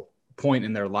crucial point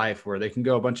in their life where they can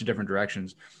go a bunch of different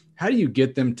directions. How do you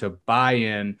get them to buy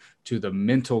in to the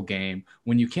mental game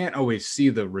when you can't always see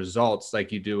the results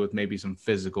like you do with maybe some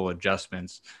physical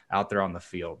adjustments out there on the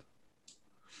field?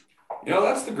 You know,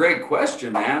 that's the great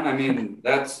question, man. I mean,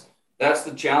 that's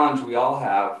the challenge we all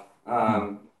have.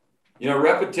 You know,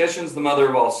 repetition's the mother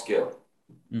of all skill.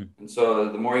 And so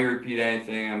the more you repeat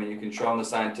anything, I mean, you can show them the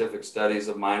scientific studies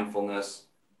of mindfulness.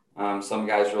 Some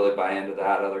guys really buy into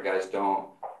that. Other guys don't.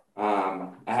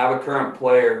 I have a current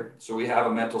player. So we have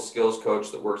a mental skills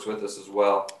coach that works with us as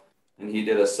well. And he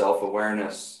did a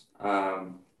self-awareness.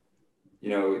 You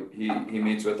know, he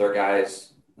meets with our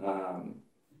guys.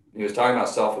 He was talking about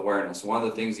self-awareness. One of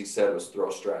the things he said was throw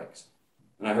strikes.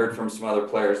 And I heard from some other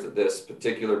players that this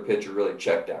particular pitcher really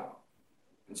checked out.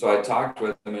 And so I talked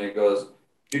with him, and he goes,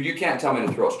 dude, you can't tell me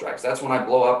to throw strikes. That's when I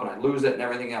blow up and I lose it and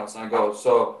everything else. And I go,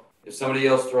 so if somebody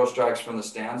else throws strikes from the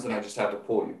stands, then I just have to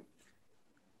pull you.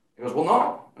 He goes, well,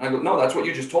 no. And I go, no, that's what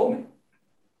you just told me.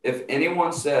 If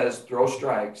anyone says throw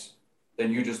strikes,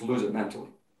 then you just lose it mentally.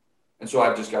 And so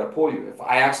I've just got to pull you. If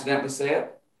I accidentally say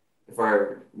it, if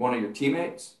I'm one of your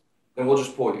teammates, then we'll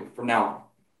just pull you from now on.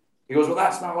 He goes, well,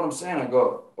 that's not what I'm saying. I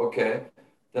go, okay,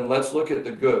 then let's look at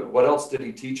the good. What else did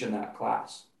he teach in that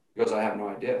class? He goes, I have no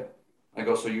idea. I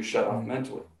go, so you shut off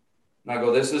mentally. And I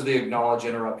go, this is the acknowledge,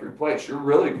 interrupt, replace. You're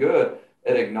really good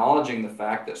at acknowledging the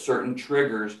fact that certain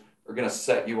triggers are going to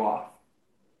set you off.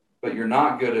 But you're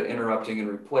not good at interrupting and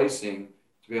replacing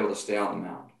to be able to stay on the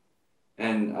mound.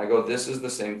 And I go, this is the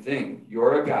same thing.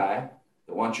 You're a guy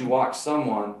that once you walk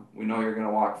someone, we know you're going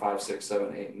to walk 5, 6,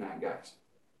 7, 8, 9 guys.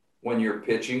 When you're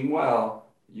pitching well,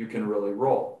 you can really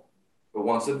roll. But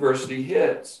once adversity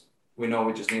hits, we know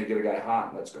we just need to get a guy hot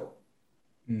and let's go.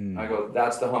 I go,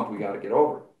 that's the hump we got to get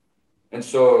over. And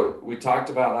so we talked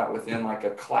about that within like a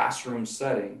classroom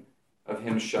setting of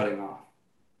him shutting off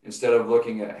instead of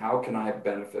looking at how can I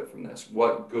benefit from this?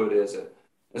 What good is it?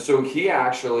 And so he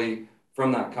actually,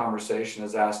 from that conversation,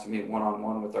 has asked me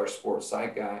one-on-one with our sports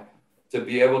psych guy to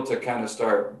be able to kind of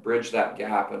start bridge that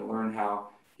gap and learn how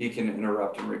he can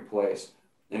interrupt and replace.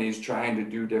 And he's trying to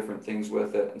do different things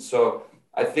with it. And so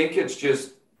I think it's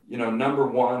just, you know, number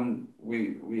one,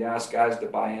 we ask guys to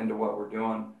buy into what we're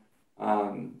doing.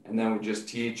 And then we just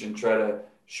teach and try to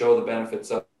show the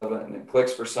benefits of it. And it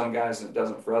clicks for some guys and it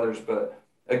doesn't for others. But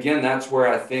again, that's where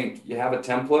I think you have a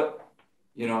template,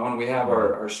 you know, and we have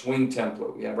our swing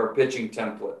template. We have our pitching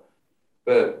template.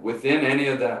 But within any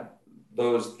of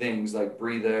those things, like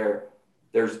breathe air,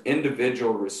 there's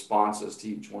individual responses to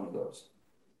each one of those.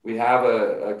 We have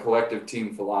a collective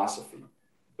team philosophy,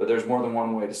 but there's more than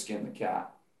one way to skin the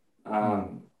cat. I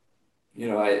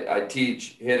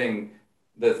teach hitting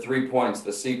the 3 points,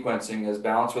 the sequencing is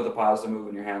balance with a positive,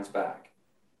 moving your hands back,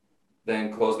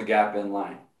 then close the gap in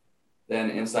line, then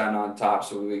inside and on top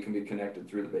so we can be connected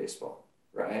through the baseball,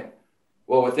 right?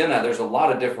 Well, within that, there's a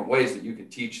lot of different ways that you can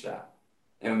teach that.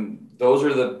 And those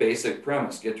are the basic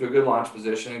premise. Get to a good launch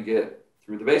position and get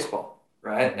through the baseball,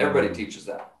 right? Everybody teaches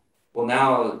that. Well,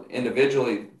 now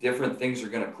individually, different things are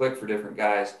going to click for different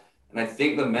guys. And I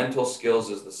think the mental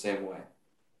skills is the same way.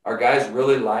 Our guys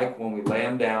really like when we lay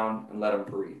them down and let them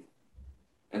breathe.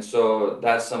 And so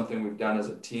that's something we've done as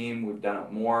a team. We've done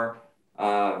it more.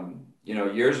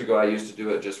 Years ago, I used to do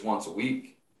it just once a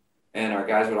week. And our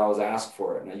guys would always ask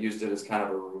for it. And I used it as kind of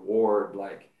a reward.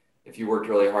 Like if you worked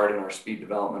really hard in our speed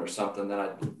development or something, then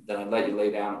I'd let you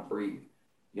lay down and breathe.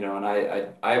 And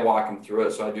I walk them through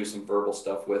it. So I do some verbal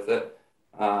stuff with it.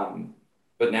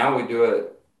 But now we do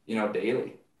it,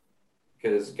 daily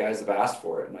because guys have asked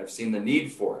for it and I've seen the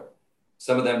need for it.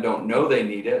 Some of them don't know they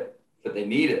need it, but they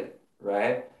need it.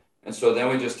 Right. And so then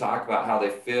we just talk about how they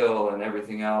feel and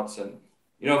everything else. And,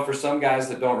 for some guys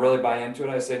that don't really buy into it,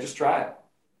 I say, just try it.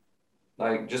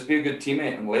 Like, just be a good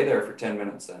teammate and lay there for 10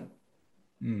 minutes then.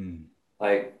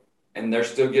 And they're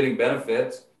still getting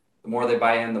benefits. The more they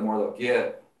buy in, the more they'll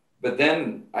get. But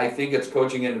then I think it's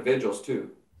coaching individuals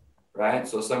too, right?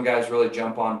 So some guys really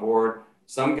jump on board.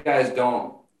 Some guys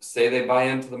don't say they buy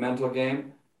into the mental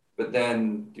game, but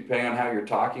then depending on how you're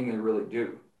talking, they really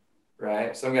do,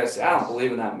 right? Some guys say, I don't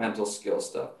believe in that mental skill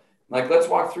stuff. Like, let's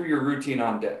walk through your routine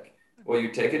on deck. Well,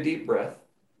 you take a deep breath,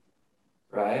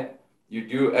 right? You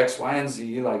do X, Y, and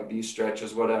Z, like these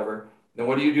stretches, whatever. Then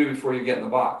what do you do before you get in the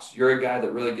box? You're a guy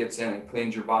that really gets in and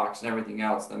cleans your box and everything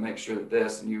else, then make sure that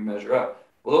this, and you measure up.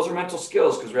 Well, those are mental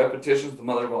skills because repetition is the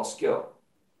mother of all skill.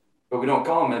 But we don't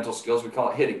call them mental skills, we call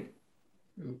it hitting.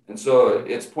 And so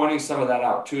it's pointing some of that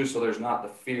out too, so there's not the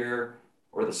fear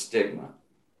or the stigma.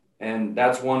 And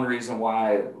that's one reason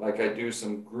why, like, I do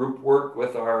some group work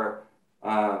with our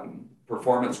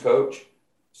performance coach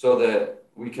so that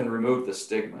we can remove the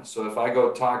stigma. So if I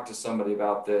go talk to somebody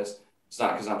about this, it's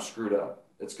not because I'm screwed up.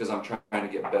 It's because I'm trying to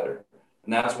get better.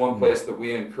 And that's one place that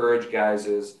we encourage guys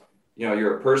is,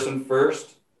 you're a person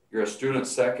first, you're a student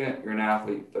second, you're an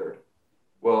athlete third.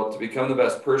 Well, to become the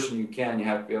best person you can, you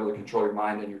have to be able to control your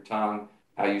mind and your tongue,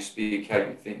 how you speak, how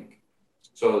you think.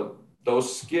 So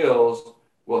those skills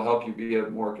will help you be a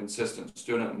more consistent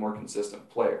student and more consistent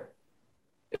player.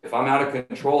 If I'm out of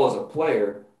control as a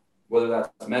player, whether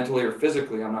that's mentally or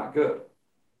physically, I'm not good.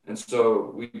 And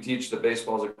so we teach that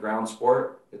baseball is a ground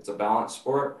sport. It's a balanced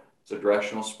sport. It's a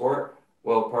directional sport.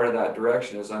 Well, part of that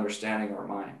direction is understanding our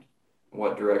mind and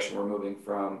what direction we're moving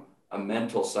from a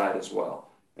mental side as well.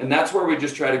 And that's where we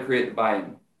just try to create the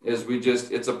buy-in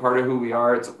it's a part of who we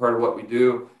are. It's a part of what we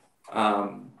do.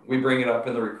 We bring it up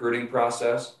in the recruiting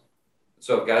process.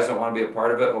 So if guys don't want to be a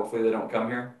part of it, hopefully they don't come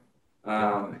here.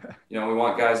 We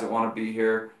want guys that want to be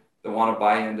here, that want to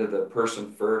buy into the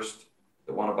person first,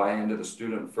 that want to buy into the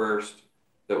student first,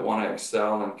 that want to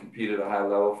excel and compete at a high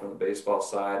level from the baseball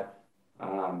side.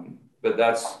 But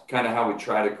that's kind of how we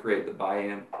try to create the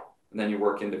buy-in, and then you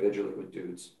work individually with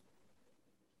dudes.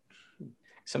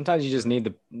 Sometimes you just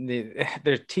need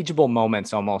they're teachable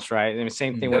moments almost, right? I mean,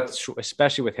 same thing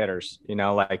especially with hitters,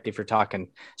 like if you're talking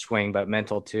swing, but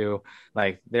mental too,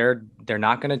 like they're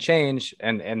not going to change.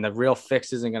 And the real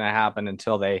fix isn't going to happen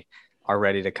until they are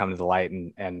ready to come to the light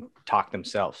and talk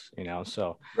themselves,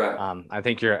 So right. I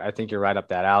think you're right up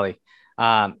that alley.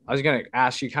 I was going to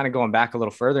ask you, kind of going back a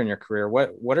little further in your career,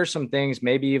 what are some things,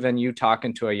 maybe even you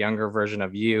talking to a younger version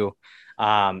of you,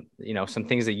 some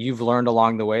things that you've learned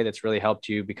along the way that's really helped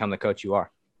you become the coach you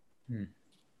are?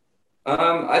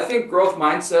 I think growth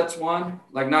mindset's one,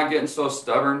 like not getting so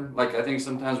stubborn. Like I think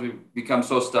sometimes we become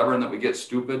so stubborn that we get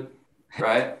stupid,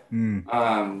 right?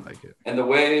 Like it. And the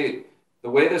way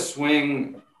the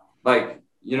swing, like,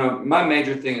 my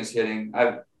major thing is hitting.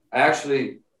 I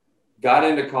actually got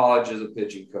into college as a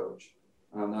pitching coach.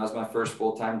 That was my first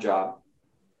full-time job.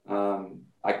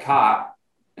 I caught,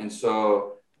 and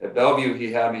so at Bellevue,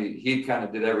 he kind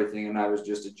of did everything, and I was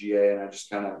just a GA, and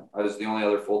I was the only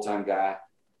other full-time guy.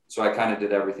 So I kind of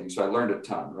did everything. So I learned a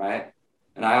ton, right?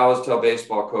 And I always tell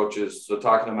baseball coaches, so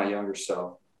talking to my younger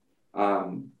self,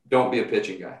 don't be a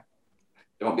pitching guy.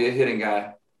 Don't be a hitting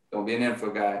guy. Don't be an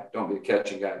info guy. Don't be a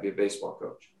catching guy. Be a baseball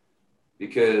coach.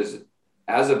 Because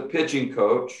as a pitching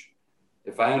coach,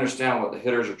 if I understand what the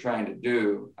hitters are trying to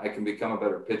do, I can become a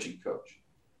better pitching coach.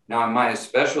 Now, my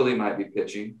specialty might be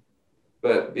pitching,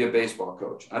 but be a baseball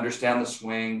coach. Understand the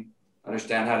swing,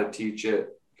 understand how to teach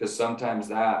it, because sometimes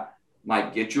that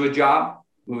might get you a job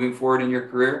moving forward in your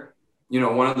career.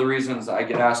 One of the reasons I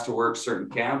get asked to work certain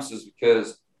camps is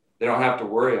because they don't have to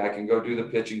worry. I can go do the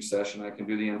pitching session. I can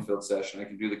do the infield session. I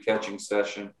can do the catching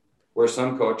session, where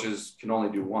some coaches can only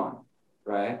do one,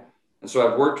 right? And so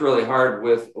I've worked really hard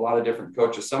with a lot of different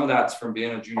coaches. Some of that's from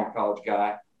being a junior college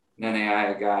guy, an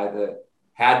NAIA guy that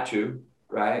had to,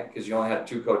 right? Because you only had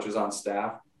 2 coaches on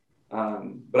staff.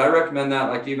 But I recommend that,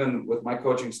 like even with my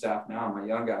coaching staff now, my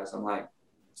young guys, I'm like,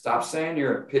 stop saying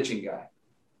you're a pitching guy.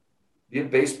 Be a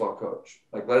baseball coach.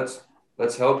 Like,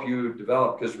 let's help you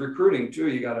develop, because recruiting too,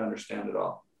 you got to understand it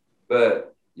all.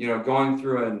 But, going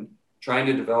through and trying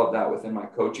to develop that within my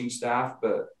coaching staff.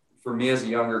 But for me as a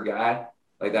younger guy,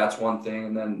 like that's one thing.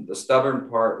 And then the stubborn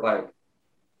part, like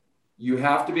you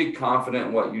have to be confident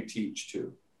in what you teach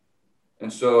too.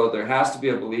 And so there has to be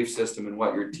a belief system in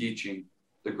what you're teaching.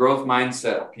 The growth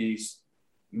mindset piece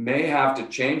may have to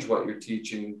change what you're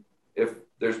teaching if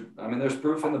there's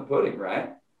proof in the pudding, right?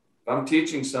 If I'm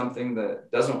teaching something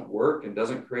that doesn't work and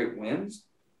doesn't create wins,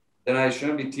 then I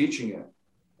shouldn't be teaching it.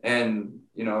 And,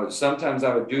 sometimes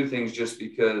I would do things just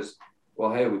because,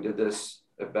 well, hey, we did this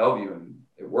at Bellevue and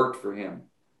it worked for him.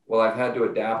 Well, I've had to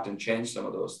adapt and change some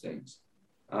of those things.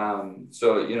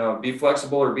 So, be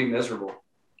flexible or be miserable.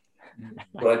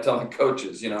 What I tell my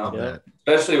coaches,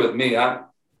 especially with me, I'm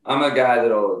a guy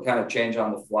that'll kind of change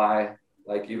on the fly,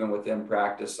 like even within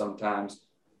practice sometimes.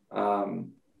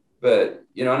 But,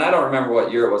 and I don't remember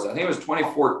what year it was. I think it was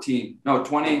 2014. No,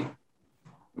 it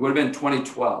would have been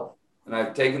 2012. And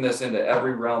I've taken this into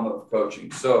every realm of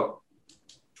coaching. So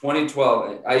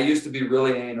 2012, I used to be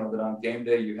really anal that on game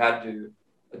day, you had to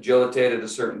agilitate at a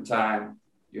certain time.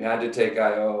 You had to take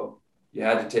IO. You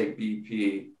had to take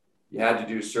BP. You had to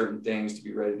do certain things to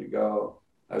be ready to go.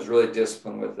 I was really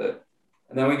disciplined with it.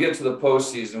 And then we get to the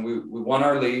postseason. We won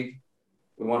our league.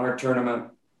 We won our tournament.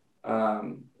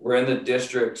 We're in the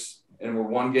districts, and we're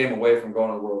 1 game away from going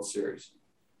to the World Series.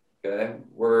 Okay,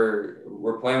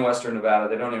 we're playing Western Nevada.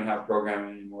 They don't even have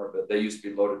programming anymore, but they used to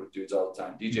be loaded with dudes all the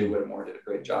time. DJ Whittemore did a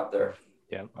great job there.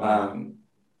 Yeah. And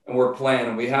we're playing,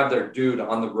 and we have their dude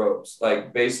on the ropes,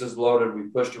 like bases loaded. We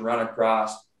pushed a run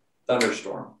across,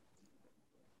 thunderstorm,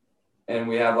 and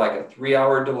we have like a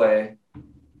 3-hour delay.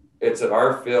 It's at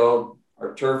our field.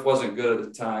 Our turf wasn't good at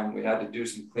the time. We had to do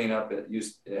some cleanup. It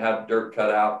had dirt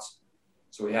cutouts,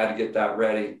 so we had to get that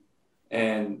ready.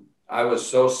 And I was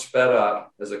so sped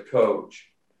up as a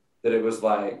coach that it was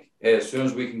like, hey, as soon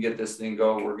as we can get this thing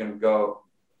going, we're going to go.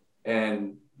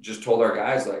 And just told our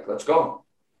guys, like, let's go.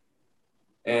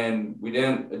 And we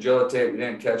didn't agilitate. We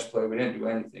didn't catch play. We didn't do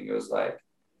anything. It was like,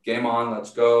 game on,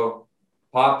 let's go.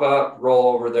 Pop up,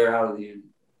 roll over there out of the inning.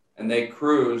 And they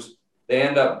cruise. They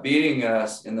end up beating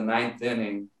us in the 9th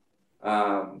inning.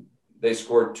 They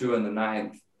scored 2 in the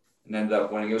 9th and ended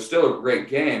up winning. It was still a great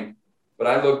game, but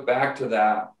I look back to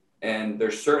that, and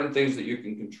there's certain things that you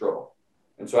can control.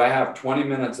 And so I have 20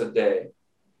 minutes a day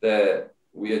that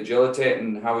we agilitate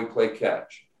and how we play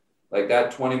catch. Like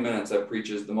that 20 minutes I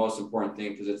preach is the most important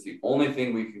thing, because it's the only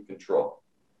thing we can control.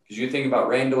 Because you think about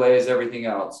rain delays, everything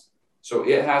else. So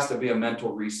it has to be a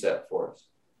mental reset for us,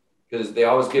 because they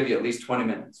always give you at least 20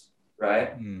 minutes,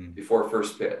 right? Before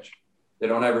first pitch. They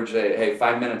don't ever say, hey,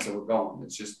 5 minutes and we're going.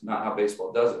 It's just not how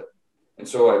baseball does it. And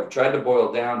so I've tried to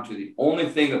boil down to the only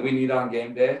thing that we need on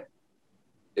game day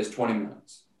is 20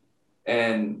 minutes.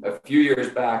 And a few years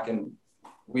back, and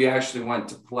we actually went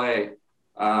to play.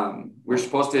 We were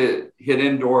supposed to hit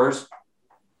indoors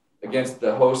against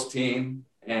the host team,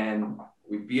 and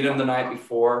we beat them the night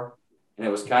before, and it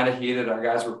was kind of heated. Our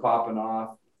guys were popping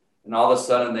off, and all of a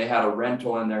sudden they had a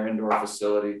rental in their indoor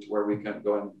facility to where we couldn't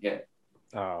go in and hit.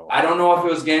 Oh. I don't know if it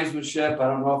was gamesmanship. I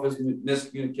don't know if it was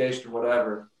miscommunication or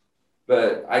whatever.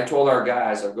 But I told our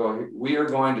guys, I go, we are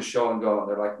going to show and go. And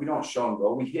they're like, we don't show and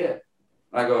go, we hit.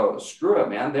 And I go, screw it,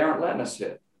 man. They aren't letting us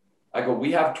hit. I go,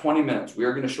 we have 20 minutes. We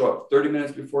are going to show up 30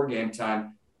 minutes before game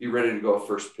time, be ready to go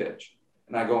first pitch.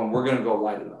 And I go, and we're going to go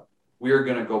light it up. We are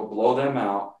going to go blow them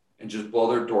out and just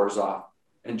blow their doors off.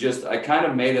 And just, I kind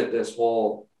of made it this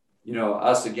whole,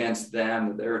 us against them,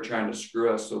 that they were trying to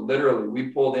screw us. So literally we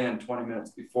pulled in 20 minutes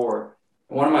before.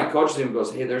 And one of my coaches even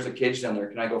goes, hey, there's a cage down there.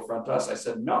 Can I go front us? I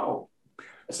said, no.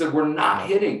 I said, we're not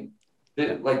hitting.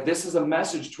 Like, this is a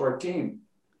message to our team.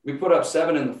 We put up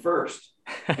 7 in the first,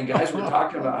 and guys were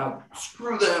talking about how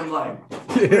screw them, like,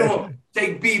 we don't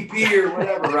take BP or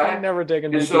whatever, right? I'm never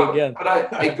taking BP again.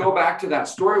 But I go back to that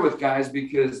story with guys,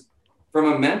 because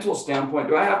from a mental standpoint,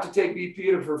 do I have to take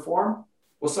BP to perform?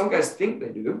 Well, some guys think they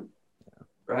do,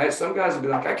 right? Some guys will be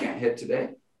like, I can't hit today.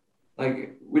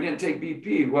 Like, we didn't take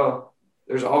BP. Well,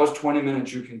 there's always 20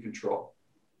 minutes you can control.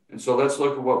 And so let's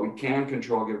look at what we can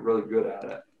control, get really good at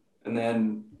it. And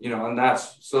then, and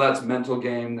that's mental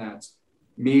game. That's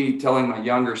me telling my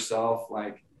younger self,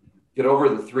 like, get over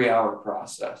the 3-hour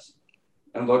process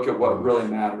and look at what really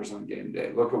matters on game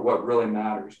day. Look at what really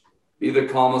matters. Be the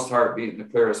calmest heartbeat and the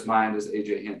clearest mind, as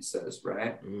AJ Hinch says,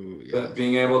 right? Ooh, yes. But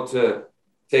being able to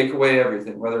take away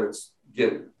everything, whether it's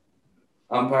get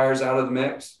umpires out of the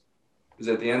mix, because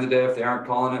at the end of the day, if they aren't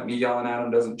calling it, me yelling at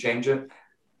them doesn't change it.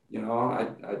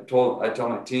 I tell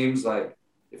my teams, like,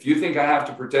 if you think I have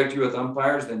to protect you with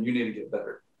umpires, then you need to get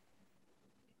better.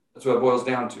 That's what it boils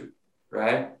down to,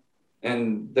 right?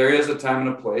 And there is a time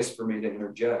and a place for me to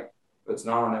interject, but it's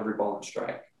not on every ball and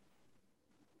strike.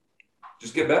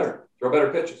 Just get better, throw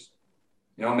better pitches,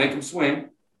 make him swing,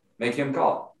 make him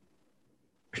call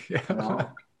it. Yeah.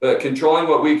 But controlling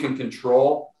what we can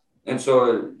control. And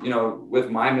so, with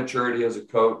my maturity as a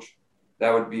coach,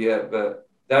 that would be it. But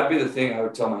that'd be the thing I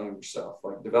would tell my younger self,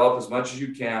 like, develop as much as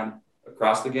you can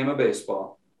across the game of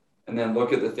baseball, and then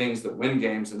look at the things that win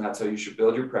games. And that's how you should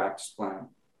build your practice plan.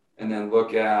 And then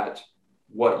look at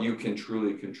what you can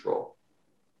truly control.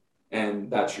 And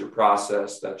that's your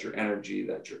process, that's your energy,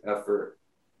 that's your effort.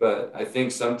 But I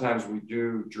think sometimes we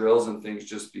do drills and things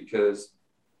just because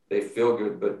they feel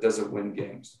good, but does it win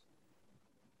games?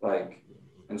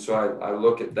 And so I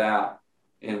look at that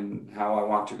in how I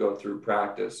want to go through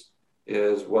practice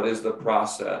is, what is the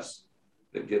process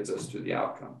that gets us to the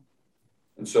outcome?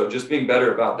 And so just being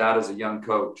better about that as a young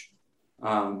coach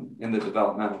in the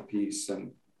developmental piece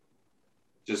and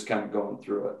just kind of going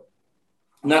through it.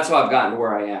 And that's how I've gotten to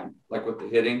where I am, like with the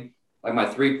hitting. Like, my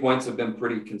 3 points have been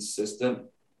pretty consistent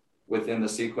within the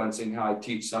sequencing. How I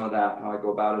teach some of that, how I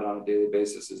go about it on a daily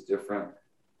basis is different.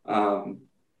 And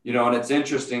it's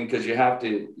interesting because you have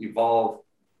to evolve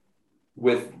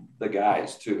with the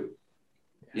guys too.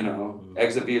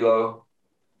 Exit velo,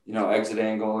 exit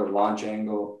angle or launch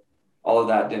angle, all of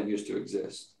that didn't used to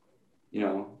exist,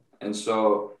 and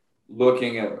so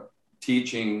looking at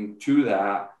teaching to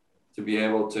that to be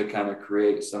able to kind of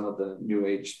create some of the new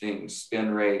age things,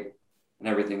 spin rate and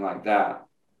everything like that.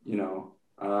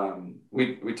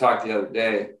 We talked the other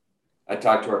day, I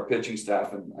talked to our pitching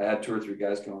staff, and I had 2 or 3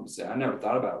 guys come up and say, I never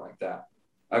thought about it like that.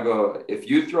 I go, if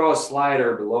you throw a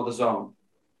slider below the zone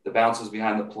that bounces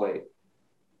behind the plate,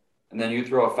 and then you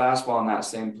throw a fastball in that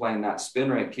same plane, that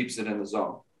spin rate keeps it in the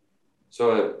zone.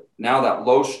 So now that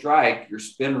low strike, your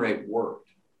spin rate worked.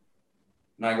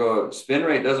 And I go, spin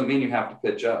rate doesn't mean you have to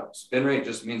pitch up. Spin rate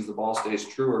just means the ball stays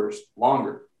truer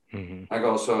longer. Mm-hmm. I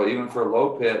go, so even for a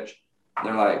low pitch,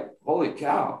 they're like, holy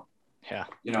cow. Yeah.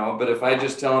 But if I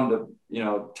just tell them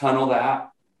to, tunnel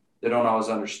that, they don't always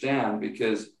understand,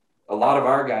 because a lot of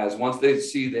our guys, once they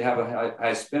see they have a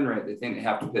high spin rate, they think they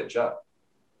have to pitch up.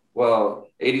 Well,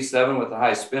 87 with a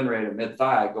high spin rate at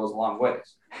mid-thigh goes a long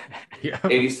ways. Yeah.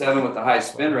 87 with a high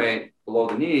spin rate below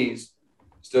the knees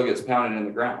still gets pounded in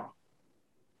the ground.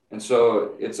 And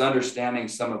so it's understanding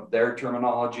some of their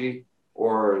terminology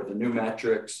or the new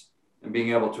metrics and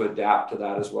being able to adapt to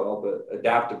that as well. But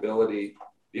adaptability,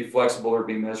 be flexible or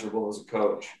be miserable as a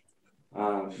coach,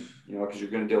 because you're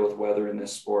going to deal with weather in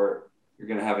this sport. You're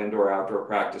going to have indoor, outdoor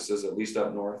practices, at least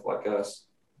up north like us.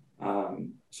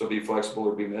 So be flexible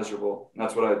or be miserable. And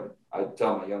that's what I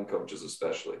tell my young coaches,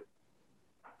 especially.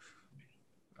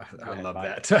 I love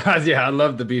that. Yeah, I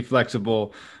love the be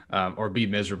flexible or be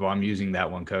miserable. I'm using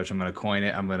that one, Coach. I'm going to coin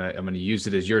it. I'm going to use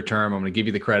it as your term. I'm going to give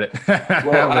you the credit.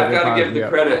 Well, I've got to give the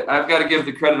credit. I've got to give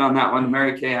the credit on that one to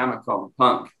Mary Kay Amicone,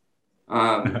 Punk.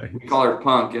 We call her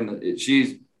Punk, and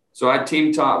so I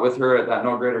team taught with her at that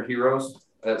No Greater Heroes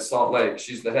at Salt Lake.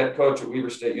 She's the head coach at Weber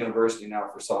State University now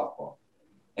for softball.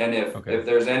 And if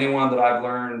there's anyone that I've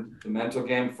learned the mental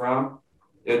game from,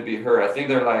 it'd be her. I think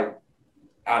they're like,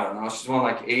 I don't know, she's won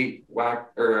like 8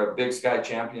 Big Sky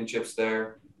championships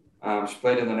there. She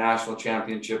played in the national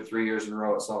championship 3 years in a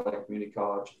row at Salt Lake Community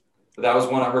College. But that was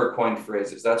one of her coined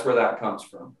phrases. That's where that comes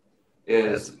from.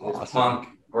 Is Punk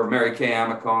or Mary Kay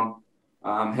Amicone,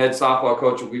 head softball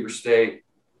coach at Weber State.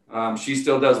 She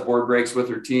still does board breaks with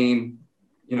her team.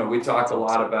 We talked a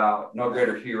lot about No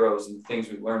Greater Heroes and the things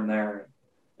we learned there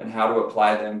and how to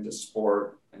apply them to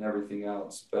sport and everything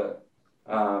else. But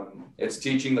it's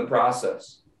teaching the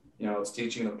process, it's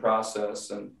teaching the process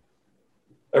and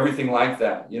everything like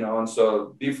that, and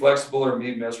so be flexible or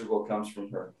be miserable comes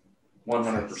from her.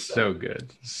 100%. So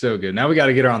good. So good. Now we got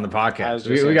to get her on the podcast.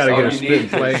 We got to get her spit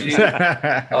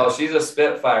flames. She's a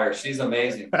spitfire. She's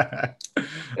amazing.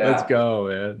 Let's go,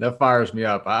 man. That fires me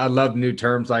up. I love new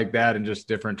terms like that and just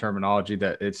different terminology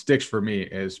that it sticks for me,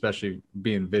 especially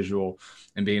being visual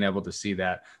and being able to see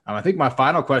that. I think my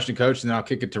final question, Coach, and then I'll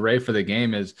kick it to Ray for the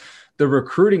game, is the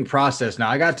recruiting process. Now,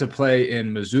 I got to play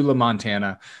in Missoula,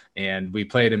 Montana, and we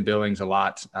played in Billings a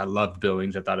lot. I loved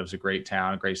Billings. I thought it was a great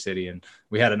town, a great city, and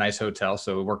we had a nice hotel,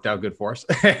 so it worked out good for us.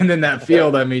 And then that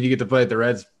field, I mean, you get to play at the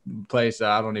Reds place.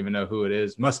 I don't even know who it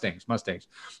is. Mustangs.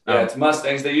 Yeah, it's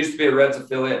Mustangs. They used to be a Reds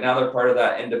affiliate. Now they're part of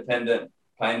that independent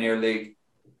Pioneer League.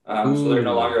 So they're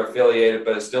no longer affiliated,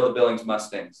 but it's still the Billings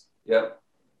Mustangs. Yep.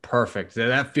 Perfect.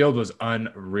 That field was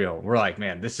unreal. We're like,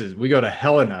 man, we go to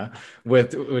Helena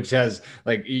which has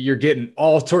like, you're getting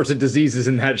all sorts of diseases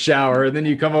in that shower. And then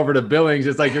you come over to Billings.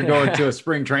 It's like you're going to a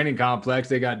spring training complex.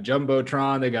 They got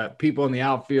Jumbotron. They got people in the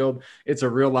outfield. It's a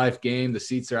real life game. The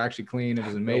seats are actually clean. It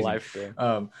was amazing. Real life game.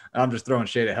 I'm just throwing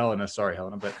shade at Helena. Sorry,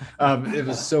 Helena. But it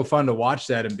was so fun to watch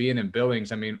that and being in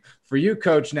Billings. I mean, for you,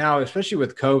 Coach, now, especially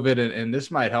with COVID, and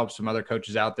this might help some other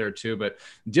coaches out there too, but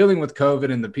dealing with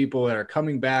COVID and the people that are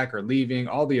coming back or leaving,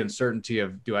 all the uncertainty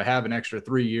of, do I have an extra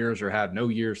 3 years or have no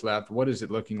years left? What is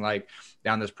it looking like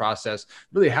down this process?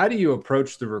 Really, how do you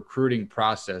approach the recruiting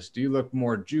process? Do you look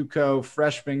more JUCO,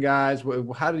 freshman guys?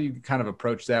 How do you kind of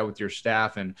approach that with your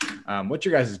staff? And what's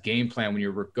your guys' game plan when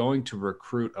you're going to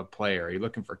recruit a player? Are you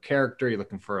looking for character? Are you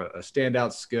looking for a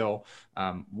standout skill?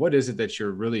 What is it that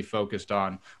you're really focused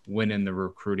on when in the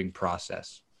recruiting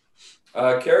process?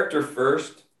 Character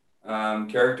first.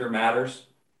 Character matters.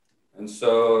 And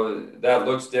so that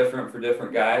looks different for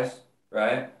different guys,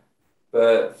 right?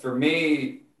 But for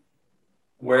me,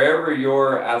 wherever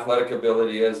your athletic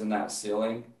ability is in that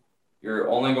ceiling, you're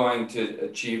only going to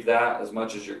achieve that as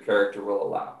much as your character will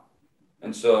allow.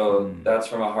 And so that's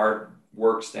from a hard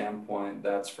work standpoint.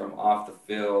 That's from off the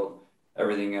field,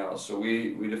 everything else. So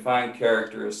we define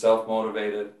character as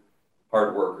self-motivated,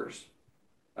 hard workers.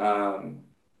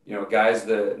 Guys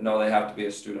that know they have to be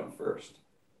a student first.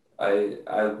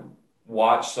 I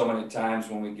watch so many times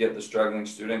when we get the struggling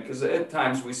student, because at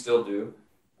times we still do,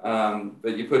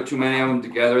 but you put too many of them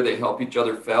together, they help each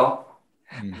other fail,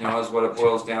 is what it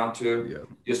boils down to. Yeah.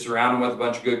 You surround them with a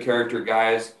bunch of good character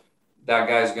guys, that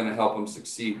guy's going to help them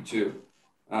succeed too.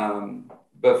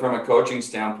 But from a coaching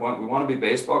standpoint, we want to be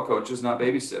baseball coaches, not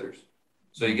babysitters.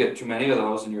 So you get too many of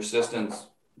those and your assistants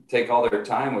take all their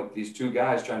time with these two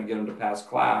guys trying to get them to pass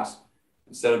class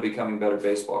instead of becoming better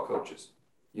baseball coaches,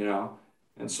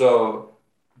 And so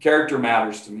character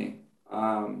matters to me.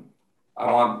 I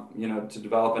want, to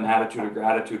develop an attitude of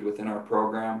gratitude within our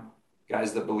program,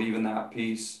 guys that believe in that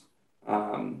piece.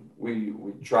 We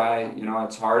try,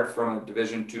 it's hard from a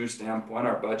Division II standpoint,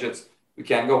 our budgets. We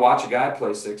can't go watch a guy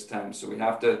play 6 times, so we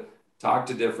have to talk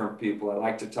to different people. I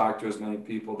like to talk to as many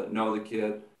people that know the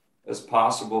kid as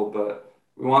possible, but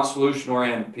we want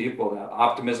solution-oriented people. That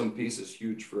optimism piece is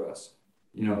huge for us.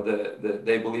 That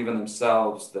they believe in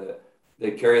themselves, that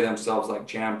they carry themselves like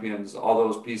champions. All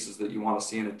those pieces that you want to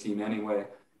see in a team anyway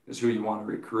is who you want to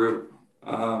recruit.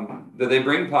 That they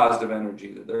bring positive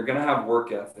energy, that they're going to have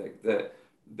work ethic, that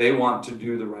they want to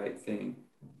do the right thing.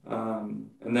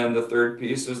 And then the third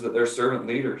piece is that they're servant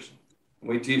leaders.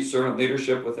 We teach servant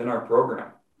leadership within our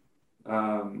program.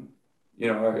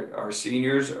 Our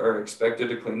seniors are expected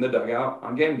to clean the dugout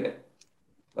on game day.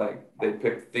 Like, they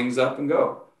pick things up and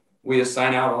go. We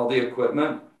assign out all the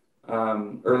equipment.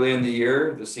 Early in the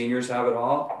year, the seniors have it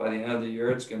all. By the end of the year,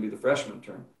 it's going to be the freshman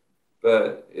turn.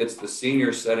 But it's the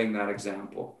seniors setting that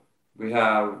example. We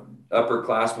have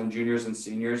upperclassmen, juniors, and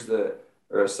seniors that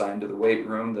are assigned to the weight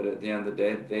room, that at the end of the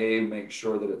day, they make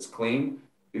sure that it's clean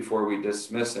before we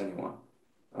dismiss anyone.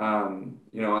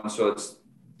 And so it's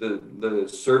the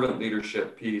servant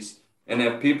leadership piece. And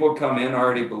if people come in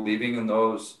already believing in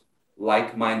those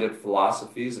like-minded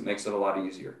philosophies, it makes it a lot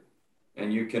easier.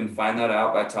 And you can find that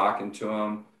out by talking to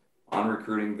them on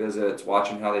recruiting visits,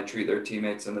 watching how they treat their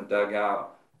teammates in the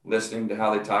dugout, listening to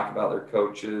how they talk about their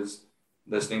coaches,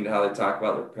 listening to how they talk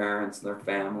about their parents and their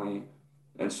family.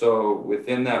 And so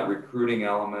within that recruiting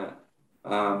element,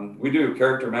 we do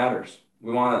character matters.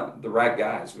 We want the right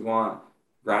guys. We want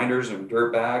grinders and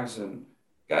dirtbags and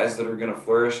guys that are going to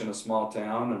flourish in a small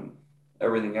town and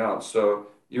everything else. So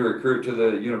you recruit to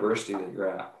the university that you're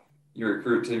at. You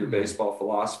recruit to your baseball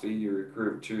philosophy. You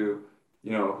recruit to,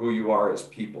 who you are as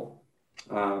people.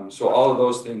 So all of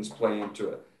those things play into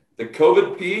it. The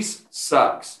COVID piece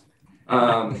sucks.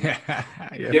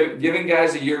 Giving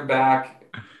guys a year back,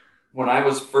 when I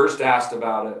was first asked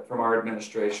about it from our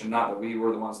administration, not that we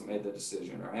were the ones that made the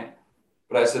decision, right?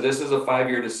 But I said, this is a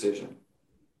 5-year decision.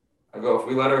 I go, if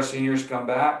we let our seniors come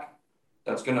back,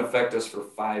 that's going to affect us for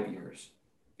 5 years,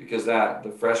 because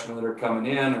the freshmen that are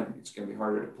coming in, it's going to be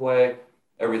harder to play,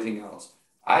 everything else.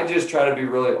 I just try to be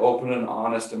really open and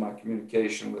honest in my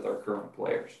communication with our current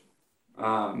players.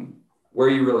 Where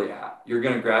are you really at? You're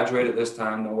going to graduate at this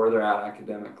time, know where they're at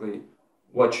academically.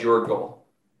 What's your goal?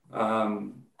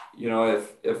 You know,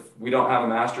 if we don't have a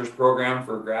master's program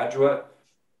for a graduate,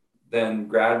 then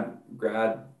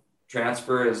grad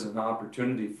transfer is an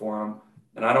opportunity for them.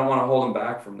 And I don't want to hold them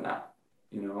back from that.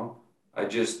 You know, I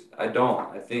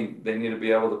don't. I think they need to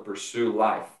be able to pursue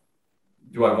life.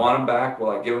 Do I want them back? Will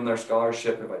I give them their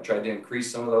scholarship if I tried to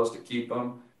increase some of those to keep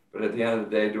them? But at the end of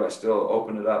the day, do I still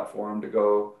open it up for them to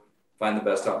go find the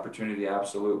best opportunity?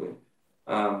 Absolutely.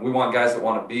 We want guys that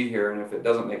want to be here. And if it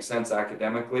doesn't make sense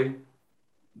academically,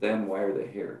 then why are they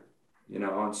here? You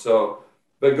know, and so,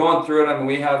 but going through it, I mean,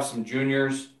 we have some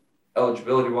juniors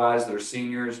eligibility-wise, they're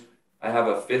seniors. I have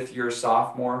a 5th-year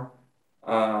sophomore.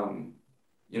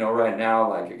 You know, right now,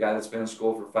 like a guy that's been in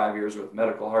school for 5 years with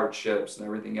medical hardships and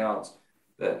everything else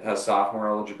that has sophomore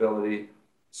eligibility.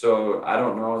 So I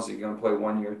don't know, is he going to play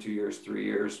 1 year, 2 years, 3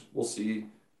 years? We'll see.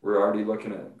 We're already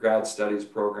looking at grad studies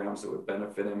programs that would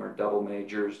benefit him, or double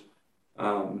majors.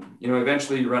 You know,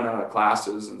 eventually you run out of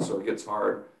classes, and so it gets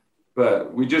hard.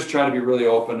 But we just try to be really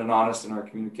open and honest in our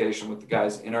communication with the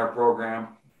guys in our program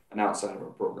and outside of our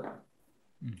program.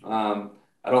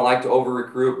 I don't like to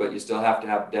over-recruit, but you still have to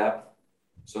have depth.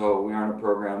 So we aren't a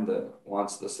program that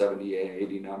wants the 70,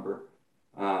 80 number.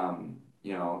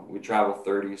 You know, we travel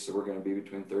 30, so we're going to be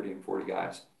between 30 and 40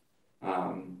 guys.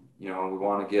 You know, we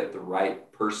want to get the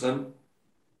right person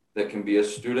that can be a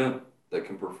student that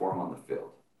can perform on the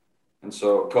field. And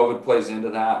so COVID plays into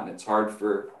that, and it's hard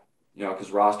for, you know,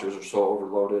 because rosters are so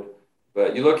overloaded.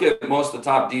 But you look at most of the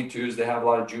top D2s, they have a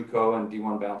lot of JUCO and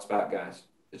D1 bounce back guys.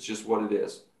 It's just what it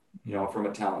is, you know, from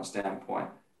a talent standpoint.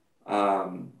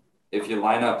 If you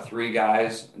line up 3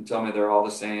 guys and tell me they're all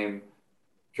the same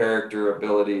character,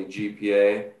 ability,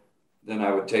 GPA, then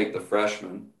I would take the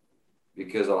freshman,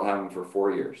 because I'll have him for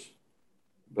 4 years.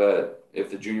 But if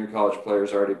the junior college player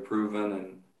is already proven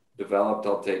and developed,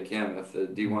 I'll take him. If the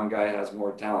D1 guy has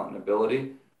more talent and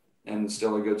ability and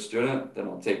still a good student, then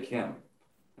I'll take him.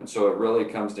 And so it really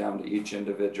comes down to each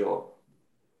individual,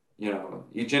 you know,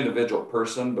 each individual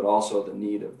person, but also the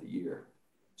need of the year.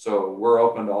 So we're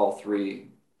open to all 3.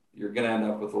 You're going to end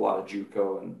up with a lot of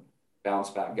JUCO and bounce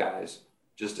back guys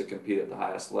just to compete at the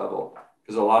highest level,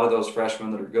 because a lot of those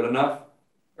freshmen that are good enough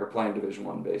are playing Division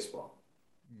I baseball,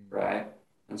 right?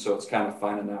 And so it's kind of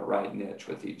finding that right niche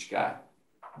with each guy.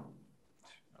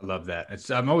 I love that.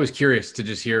 I'm always curious to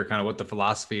just hear kind of what the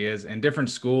philosophy is in different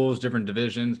schools, different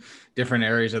divisions, different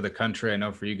areas of the country. I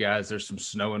know for you guys, there's some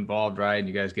snow involved, right? And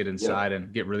you guys get inside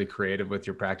and get really creative with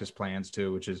your practice plans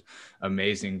too, which is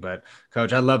amazing. But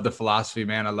Coach, I love the philosophy,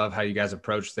 man. I love how you guys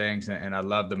approach things, and I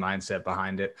love the mindset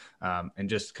behind it. And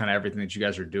just kind of everything that you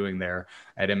guys are doing there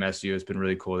at MSU. It's been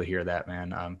really cool to hear that,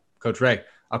 man. Coach Ray,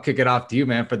 I'll kick it off to you,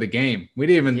 man, for the game. We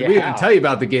didn't even tell you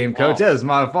about the game, Coach. That was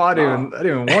my fault. I didn't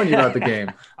even warn you about the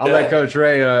game. I'll let Coach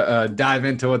Ray dive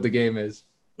into what the game is.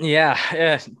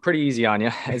 Yeah, pretty easy on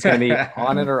you. It's going to be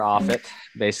on it or off it.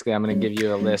 Basically, I'm going to give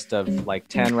you a list of like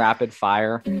 10 rapid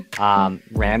fire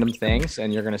random things,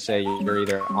 and you're going to say you're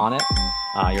either on it,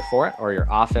 you're for it, or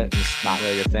you're off it. It's not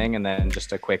really your thing, and then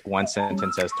just a quick 1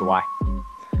 sentence as to why.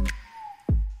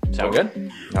 Sound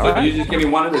good? All right. You just give me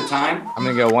one at a time? I'm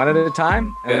going to go one at a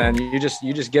time, and then you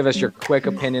just give us your quick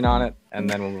opinion on it, and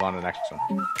then we'll move on to the next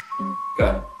one.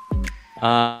 Good.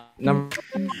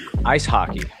 Ice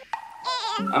hockey.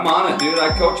 I'm on it, dude. I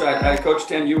coach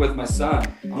 10U with my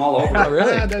son. I'm all over it.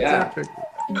 Really? That's epic.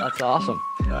 That's awesome.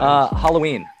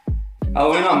 Halloween.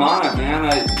 Halloween, I'm on it, man.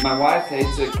 My wife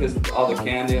hates it because all the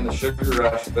candy and the sugar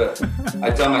rush, but I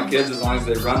tell my kids as long as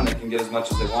they run, they can get as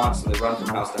much as they want, so they run from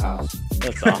house to house.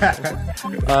 That's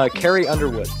awesome. Carrie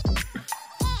Underwood.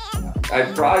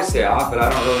 I'd probably say off, but I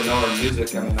don't really know her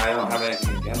music. I mean, I don't have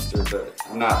anything against her, but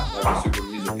I'm not like a super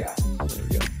music guy. There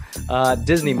we go.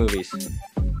 Disney movies.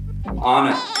 On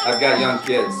it. I've got young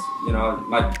kids. You know,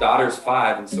 my daughter's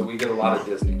 5, and so we get a lot of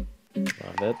Disney.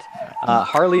 Love it.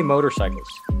 Harley motorcycles.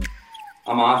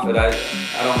 I'm off it. I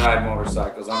don't ride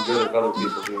motorcycles. I'm good if other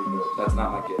people do, but that's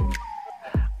not my gig.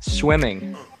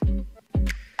 Swimming.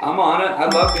 I'm on it. I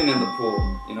love being in the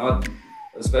pool, you know,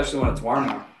 especially when it's warm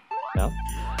now. Yeah.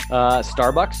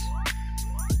 Starbucks.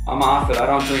 I'm off it. I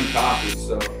don't drink coffee,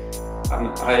 so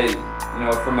you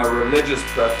know, from a religious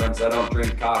preference, I don't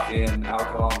drink coffee and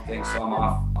alcohol and things, so I'm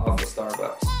off of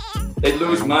Starbucks. They'd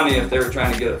lose money if they were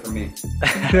trying to get it from me.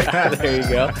 There you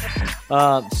go.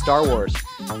 Star Wars.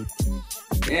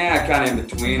 Yeah, kind of in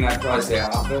between. I'd probably say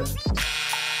off it.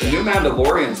 The new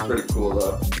Mandalorian's pretty cool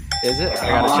though. Is it? I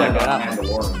gotta check it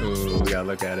out. Ooh, we gotta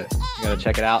look at it. You gotta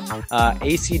check it out.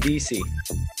 AC/DC.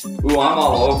 Ooh, I'm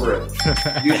all over it.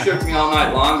 You Shook Me All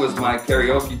Night Long was my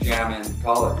karaoke jam in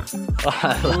college.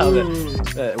 I love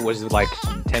it. It was like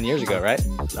 10 years ago, right?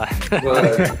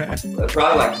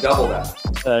 Probably like double that.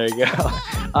 There you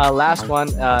go. Last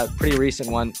one, pretty recent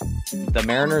one. The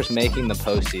Mariners making the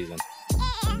postseason.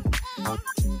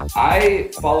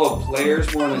 I follow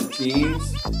players more than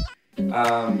teams.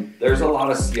 There's a lot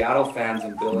of Seattle fans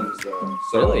in Billings, though.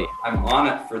 So really? I'm on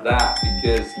it for that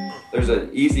because there's an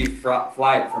easy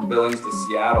flight from Billings to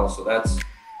Seattle. So that's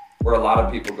where a lot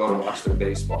of people go to watch their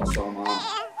baseball. So I'm on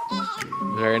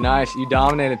it. Very nice. You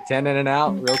dominated 10 in and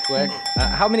out real quick.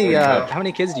 How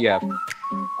many kids do you have?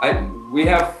 We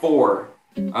have 4.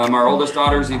 Our oldest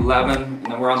daughter's 11, and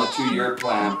then we're on the 2-year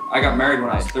plan. I got married when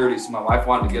I was 30, so my wife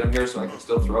wanted to get him here so I could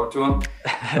still throw it to him.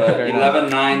 But 11,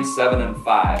 9, 7, and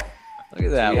 5. Look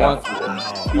at that.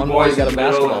 So one boys got a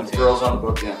basketball and girls on the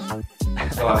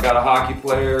bookend. So I've got a hockey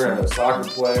player, a soccer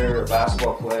player, a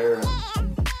basketball player,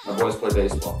 and my boys play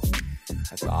baseball.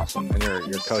 That's awesome. And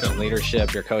you're coaching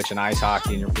leadership, you're coaching ice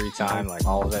hockey in your free time, like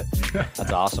all of it.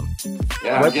 That's awesome.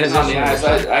 Yeah, I'm getting on the ice.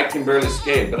 I can barely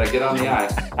skate, but I get on the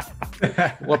ice.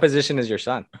 What position is your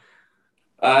son?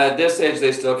 At this age,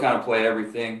 they still kind of play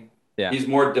everything. Yeah. He's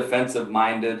more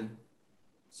defensive-minded,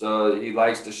 so he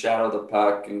likes to shadow the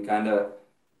puck and kind of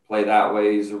play that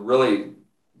way. He's a really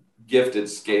gifted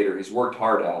skater. He's worked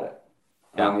hard at it.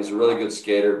 Yeah. He's a really good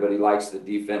skater, but he likes the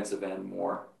defensive end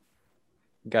more.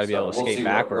 Got to be able to skate see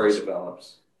backwards. Where he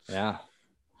develops. Yeah,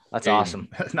 that's awesome.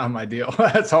 That's not my deal.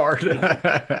 That's hard.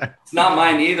 It's not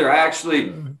mine either. I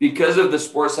actually, because of the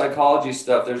sports psychology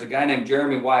stuff, there's a guy named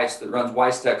Jeremy Weiss that runs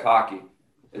Weiss Tech Hockey.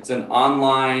 It's an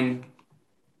online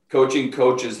coaching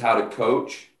coaches how to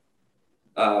coach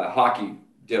hockey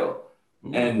deal.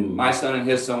 Ooh. And my son and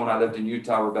his son, when I lived in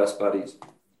Utah, were best buddies.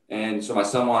 And so my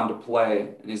son wanted to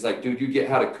play, and he's like, dude, you get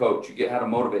how to coach. You get how to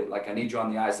motivate. Like, I need you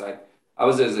on the ice. I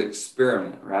was his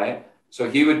experiment, right? So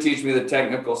he would teach me the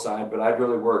technical side, but I'd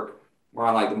really work more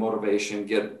on like the motivation,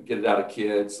 get it out of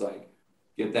kids, like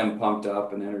get them pumped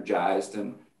up and energized.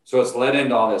 And so it's led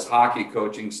into all this hockey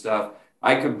coaching stuff.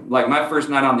 I could, like my first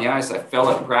night on the ice, I fell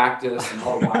at practice and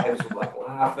all the wives were like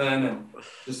laughing and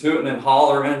just hooting and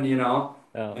hollering, you know?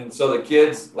 Yeah. And so the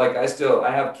kids, like I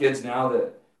have kids now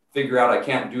that figure out I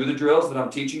can't do the drills that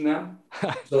I'm teaching them.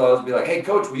 So I would be like, hey,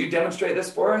 coach, will you demonstrate this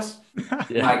for us?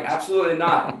 Yeah. Like, absolutely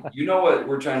not. You know what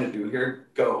we're trying to do here.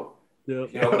 Go.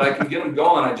 Yep. You know, but I can get them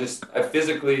going. I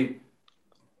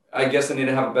guess I need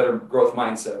to have a better growth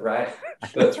mindset, right?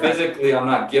 But physically, I'm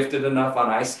not gifted enough on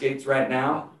ice skates right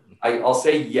now. I'll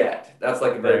say yet. That's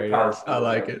like a very powerful. I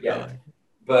like it.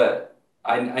 But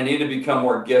I need to become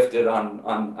more gifted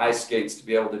on ice skates to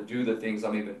be able to do the things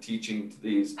I'm even teaching to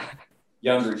these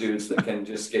younger dudes that can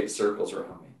just skate circles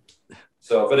around me.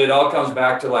 So, but it all comes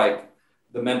back to like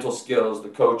the mental skills, the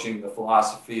coaching, the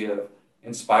philosophy of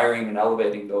inspiring and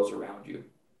elevating those around you.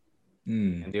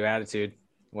 And do attitude.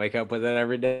 Wake up with it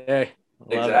every day.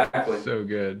 Exactly. So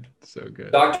good. So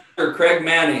good. Dr. Craig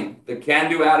Manning, the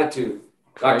can-do attitude.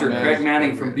 Dr. Craig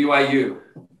Manning from BYU.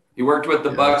 He worked with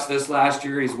the Bucks this last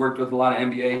year. He's worked with a lot of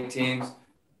NBA teams.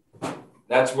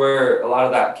 That's where a lot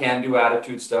of that can-do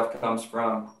attitude stuff comes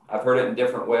from. I've heard it in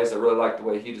different ways. I really like the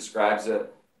way he describes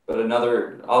it. But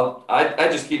I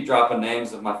just keep dropping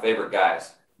names of my favorite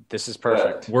guys. This is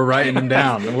perfect. We're writing them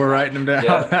down.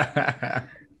 Yeah.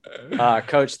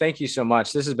 Coach, thank you so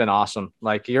much. This has been awesome.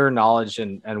 Like your knowledge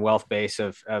and wealth base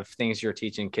of things you're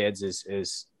teaching kids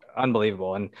is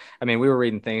unbelievable. And I mean, we were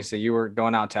reading things that you were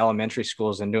going out to elementary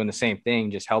schools and doing the same thing,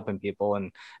 just helping people.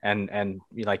 And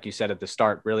like you said at the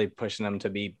start, really pushing them to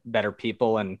be better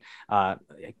people and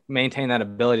maintain that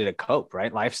ability to cope,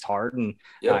 right? Life's hard and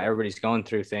everybody's going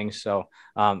through things. So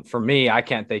for me, I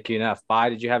can't thank you enough.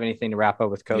 Did you have anything to wrap up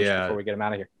with Coach before we get him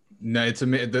out of here? No, it's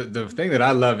the thing that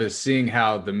I love is seeing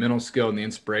how the mental skill and the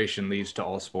inspiration leads to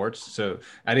all sports. So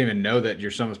I didn't even know that your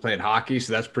son was playing hockey.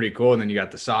 So that's pretty cool. And then you got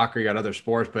the soccer, you got other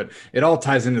sports, but it all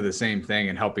ties into the same thing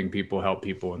and helping people help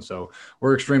people. And so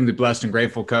we're extremely blessed and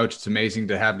grateful, Coach. It's amazing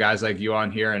to have guys like you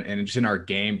on here and just in our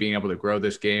game, being able to grow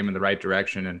this game in the right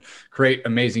direction and create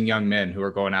amazing young men who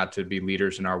are going out to be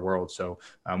leaders in our world. So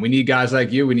we need guys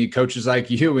like you. We need coaches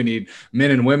like you. We need men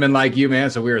and women like you,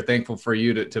 man. So we are thankful for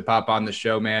you to pop on the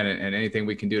show, man. And anything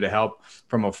we can do to help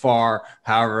from afar,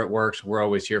 however it works, we're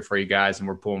always here for you guys, and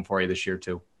we're pulling for you this year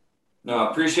too. No,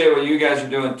 I appreciate what you guys are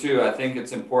doing too. I think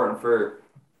it's important for,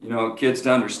 kids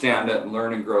to understand it and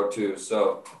learn and grow too.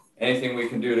 So anything we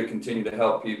can do to continue to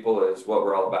help people is what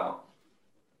we're all about.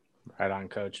 Right on,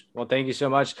 Coach. Well, thank you so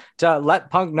much. To let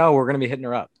Punk know we're going to be hitting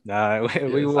her up.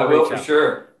 We will I will for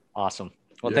sure. Awesome.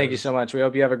 Well, thank you so much. We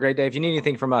hope you have a great day. If you need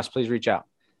anything from us, please reach out.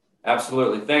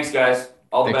 Absolutely. Thanks, guys.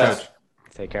 All the best. Coach.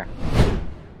 Take care.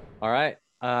 All right.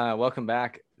 Welcome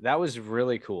back. That was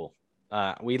really cool.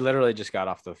 We literally just got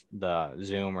off the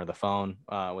Zoom or the phone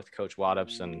with Coach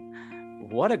Waddups,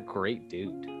 and what a great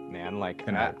dude, man. Like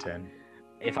 10 out of 10.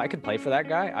 If I could play for that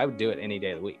guy, I would do it any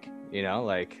day of the week. You know,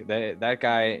 like that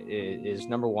guy is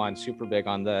number one, super big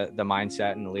on the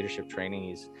mindset and the leadership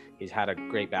training. He's had a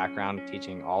great background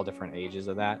teaching all different ages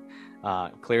of that.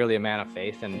 Clearly a man of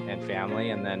faith and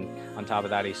family. And then on top of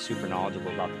that, he's super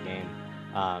knowledgeable about the game.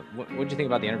 What did you think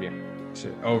about the interview?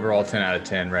 Overall 10 out of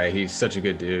 10, right? He's such a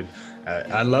good dude.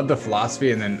 I love the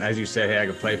philosophy. And then, as you said, hey, I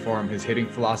could play for him. His hitting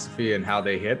philosophy and how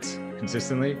they hit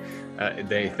consistently,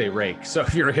 they rake. So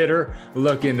if you're a hitter,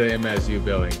 look into MSU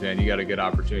Billings, man. You got a good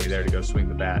opportunity there to go swing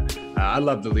the bat. I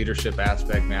love the leadership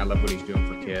aspect, man. I love what he's doing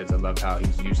for kids. I love how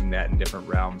he's using that in different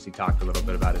realms. He talked a little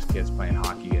bit about his kids playing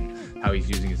hockey and how he's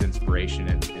using his inspiration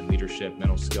and leadership,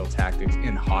 mental skill, tactics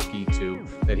in hockey too,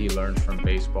 that he learns from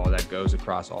baseball that goes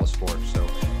across all sports. So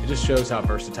it just shows how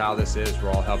versatile this is.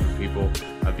 We're all helping people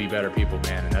be better people,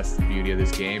 man. And that's the beauty of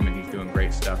this game. And he's doing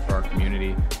great stuff for our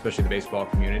community, especially the baseball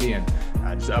community, and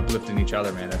just uplifting each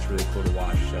other, man. That's really cool to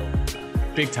watch. So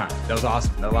big time. That was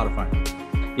awesome. That was a lot of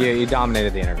fun. You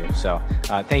dominated the interview. So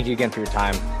thank you again for your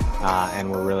time.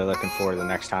 And we're really looking forward to the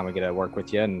next time we get to work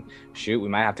with you. And shoot, we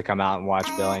might have to come out and watch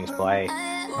Billings play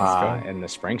in the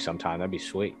spring sometime. That'd be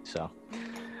sweet. So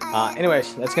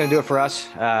anyways, that's going to do it for us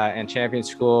and Champion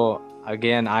School.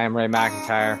 Again, I am Ray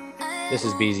McIntyre. This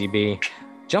is BZB.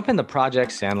 Jump in the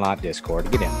Project Sandlot Discord.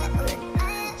 Get in that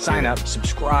thing. Sign up,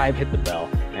 subscribe, hit the bell.